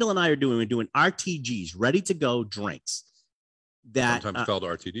Randall and I are doing, we're doing RTGs, ready to go drinks. That sometimes called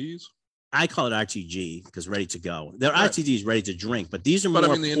RTDs. I call it RTG because ready to go. They're RTDs, ready to drink, but these are more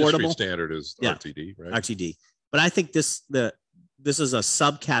the industry portable. Standard is RTD, right? RTD. But I think this is a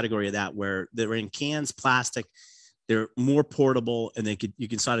subcategory of that where they're in cans, plastic. They're more portable, and you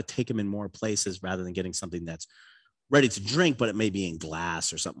can sort of take them in more places rather than getting something that's ready to drink, but it may be in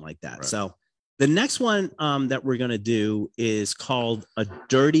glass or something like that. Right. So the next one that we're going to do is called a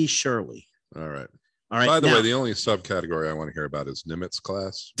Dirty Shirley. All right. All right. By the way, the only subcategory I want to hear about is Nimitz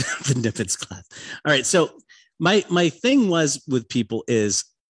class. The Nimitz class. All right. So my thing was with people is,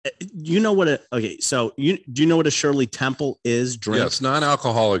 you know what? So do you know what a Shirley Temple is? Drink? Yes,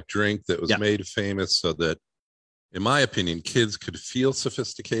 non-alcoholic drink that was made famous so that, in my opinion, kids could feel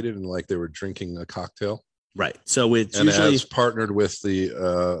sophisticated and like they were drinking a cocktail. Right. So it's usually partnered with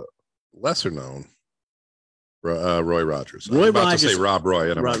the lesser known Roy Rogers. Roy I'm about Rogers, to say Rob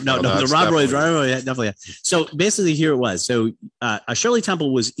Roy. No, the Rob Roy is definitely. So basically, here it was. So a Shirley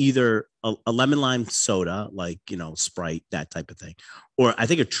Temple was either a lemon lime soda, like Sprite, that type of thing, or I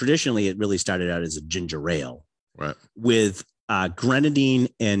think traditionally it really started out as a ginger ale, right, with grenadine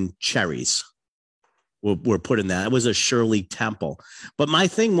and cherries. Were put in that. It was a Shirley Temple. But my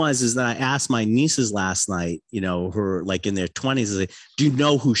thing is that I asked my nieces last night, who are like in their 20s, like, do you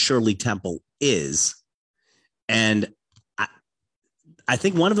know who Shirley Temple is? And I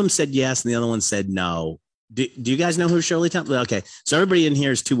think one of them said yes, and the other one said no. Do you guys know who Shirley Temple is? Okay, so everybody in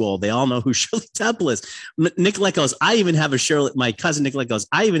here is too old. They all know who Shirley Temple is. Nicolette goes, my cousin Nicolette goes,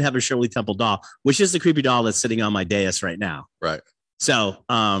 I even have a Shirley Temple doll, which is the creepy doll that's sitting on my dais right now. Right. So,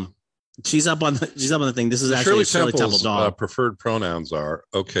 she's up on the thing. This is actually Shirley Temple doll. Preferred pronouns are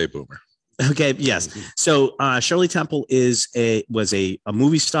okay, boomer. Okay. Yes. So Shirley Temple was a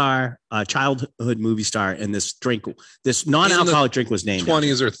movie star, a childhood movie star, and this non-alcoholic drink was named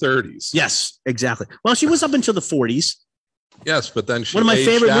 20s or 30s. Yes, exactly. Well, she was up until the 40s. Yes, but then she one of my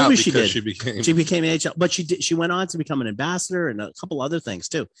favorite movies she did. She became an NHL, but she went on to become an ambassador and a couple other things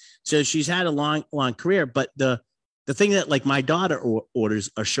too. So she's had a long career. But the thing that, like, my daughter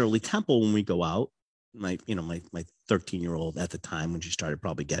orders a Shirley Temple when we go out. My 13-year-old at the time when she started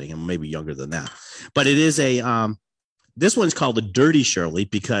probably getting them, maybe younger than that. But it is this one's called a Dirty Shirley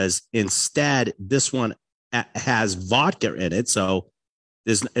because instead this one has vodka in it. So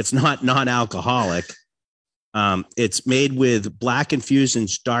it's not non-alcoholic. It's made with Black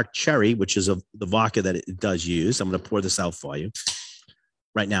Infusion's dark cherry, which is the vodka that it does use. I'm going to pour this out for you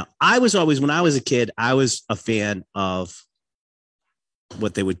right now. When I was a kid, I was a fan of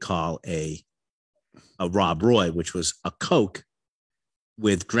what they would call a Rob Roy, which was a Coke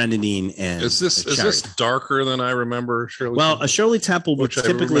with grenadine and is this darker than I remember? Shirley well, Temple? A Shirley Temple would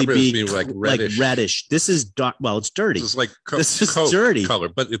typically be like reddish. This is dark. Well, it's dirty. This is like this is Coke dirty color,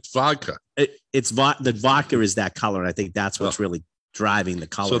 but it's vodka. The vodka is that color, and I think that's what's really driving the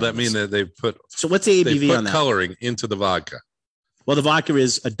color. So that means that they put. So what's the ABV on that? Coloring into the vodka. Well, the vodka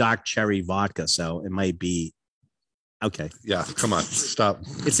is a dark cherry vodka, so it might be okay. Yeah, come on, stop.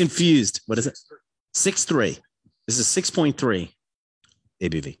 It's infused. What is it? 6.3. This is 6.3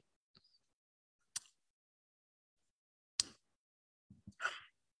 ABV.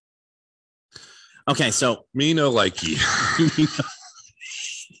 Okay, so me no likey.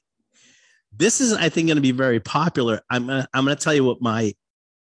 This is, I think, going to be very popular. I'm gonna tell you what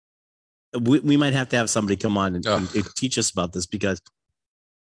we might have to have somebody come on and teach us about this, because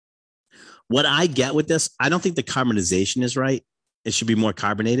what I get with this, I don't think the carbonization is right. It should be more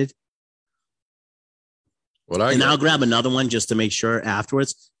carbonated. I'll grab another one just to make sure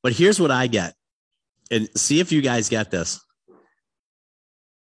afterwards. But here's what I get, and see if you guys get this.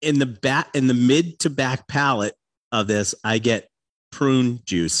 In the mid to back palate of this, I get prune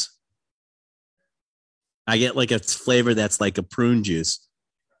juice. I get like a flavor that's like a prune juice,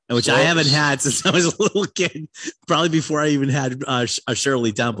 which I haven't had since I was a little kid, probably before I even had a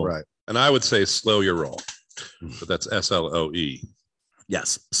Shirley Temple. Right. And I would say slow your roll, but that's SLOE.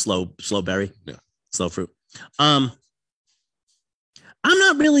 Yes. Slow berry. Yeah. Slow fruit. I'm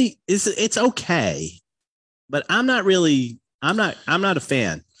not really, it's okay, but I'm not a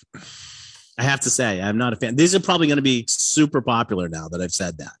fan. I have to say, I'm not a fan. These are probably going to be super popular now that I've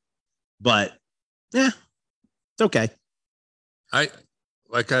said that, but yeah, it's okay. I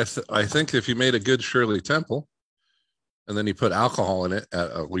think if you made a good Shirley Temple and then you put alcohol in it at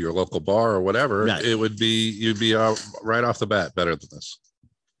your local bar or whatever, right, you'd be right off the bat better than this.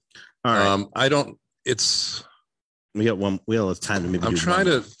 All right. We got one. We'll have time to maybe. I'm trying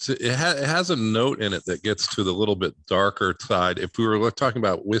to it has a note in it that gets to the little bit darker side. If we were talking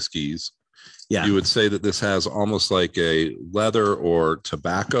about whiskeys, Yeah, you would say that this has almost like a leather or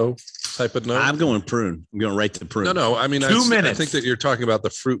tobacco type of note. I'm going prune. I'm going right to prune. No. I mean, 2 minutes. I think that you're talking about the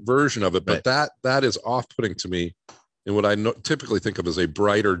fruit version of it, but that is off-putting to me in what I typically think of as a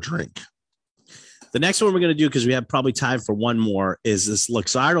brighter drink. The next one we're going to do, because we have probably time for one more, is this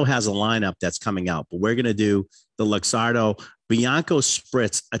Luxardo has a lineup that's coming out, but we're going to do the Luxardo Bianco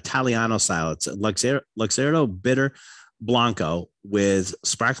Spritz Italiano style. It's a Luxardo Bitter Blanco with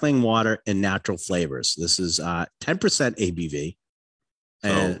sparkling water and natural flavors. This is 10% ABV.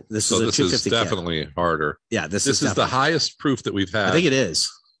 And this is definitely harder. Yeah, this is the highest proof that we've had. I think it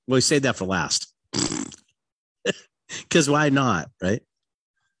is. Well, we saved that for last. Because why not, right?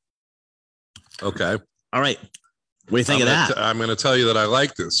 Okay. All right. What do you think of that? I'm going to tell you that I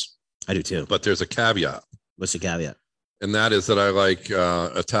like this. I do too. But there's a caveat. What's the caveat? And that is that I like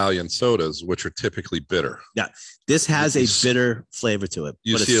Italian sodas, which are typically bitter. Yeah. This has a bitter flavor to it.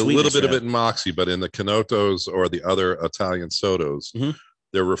 You see a little bit of it in Moxie, but in the Canotos or the other Italian sodas,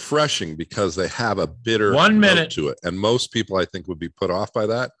 they're refreshing because they have a bitter 1 minute to it. And most people, I think, would be put off by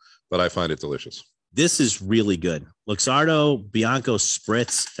that, but I find it delicious. This is really good. Luxardo Bianco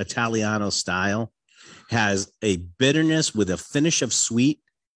Spritz Italiano style has a bitterness with a finish of sweet.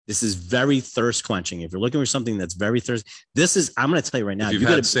 This is very thirst quenching. If you're looking for something that's very thirsty, I'm going to tell you right now. If you've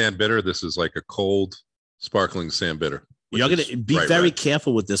had sand bitter, this is like a cold, sparkling sand bitter. You're going to be very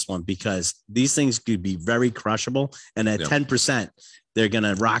careful with this one because these things could be very crushable. And at 10%, they're going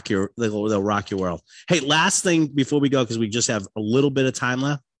to they'll rock your world. Hey, last thing before we go, because we just have a little bit of time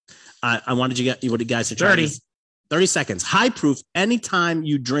left. I wanted you guys to try 30 seconds. High proof. Anytime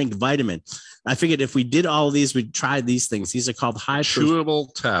you drink vitamin. I figured if we did all of these, we'd try these things. These are called high proof.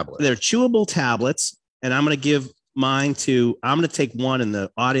 Chewable tablets. They're chewable tablets. And I'm going to give mine I'm going to take one and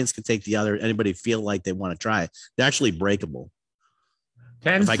the audience can take the other. Anybody feel like they want to try it. They're actually breakable.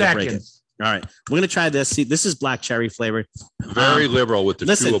 10 seconds. All right. We're going to try this. See, this is black cherry flavored. Very liberal with the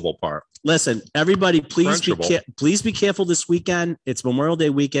chewable part. Listen, everybody, please be careful this weekend. It's Memorial Day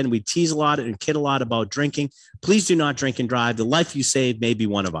weekend. We tease a lot and kid a lot about drinking. Please do not drink and drive. The life you save may be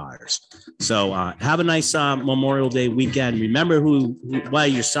one of ours. So have a nice Memorial Day weekend. Remember why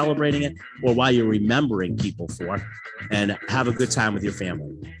you're celebrating it or why you're remembering people for, and have a good time with your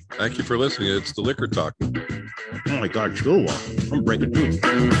family. Thank you for listening. It's the Liquor Talk. Oh my God, cool. I'm breaking through.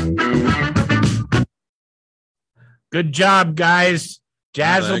 Good job, guys.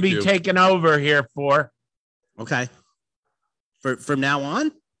 Jazz will be taking over here for. Okay. From now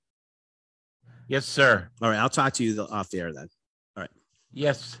on? Yes, sir. All right. I'll talk to you off the air then. All right.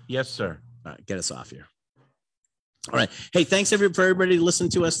 Yes, sir. All right. Get us off here. All right. Hey, thanks for everybody listening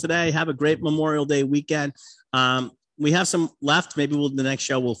to us today. Have a great Memorial Day weekend. We have some left. Maybe the next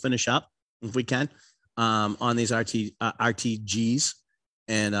show we'll finish up if we can on these RTGs,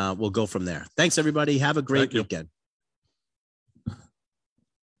 and we'll go from there. Thanks, everybody. Have a great weekend.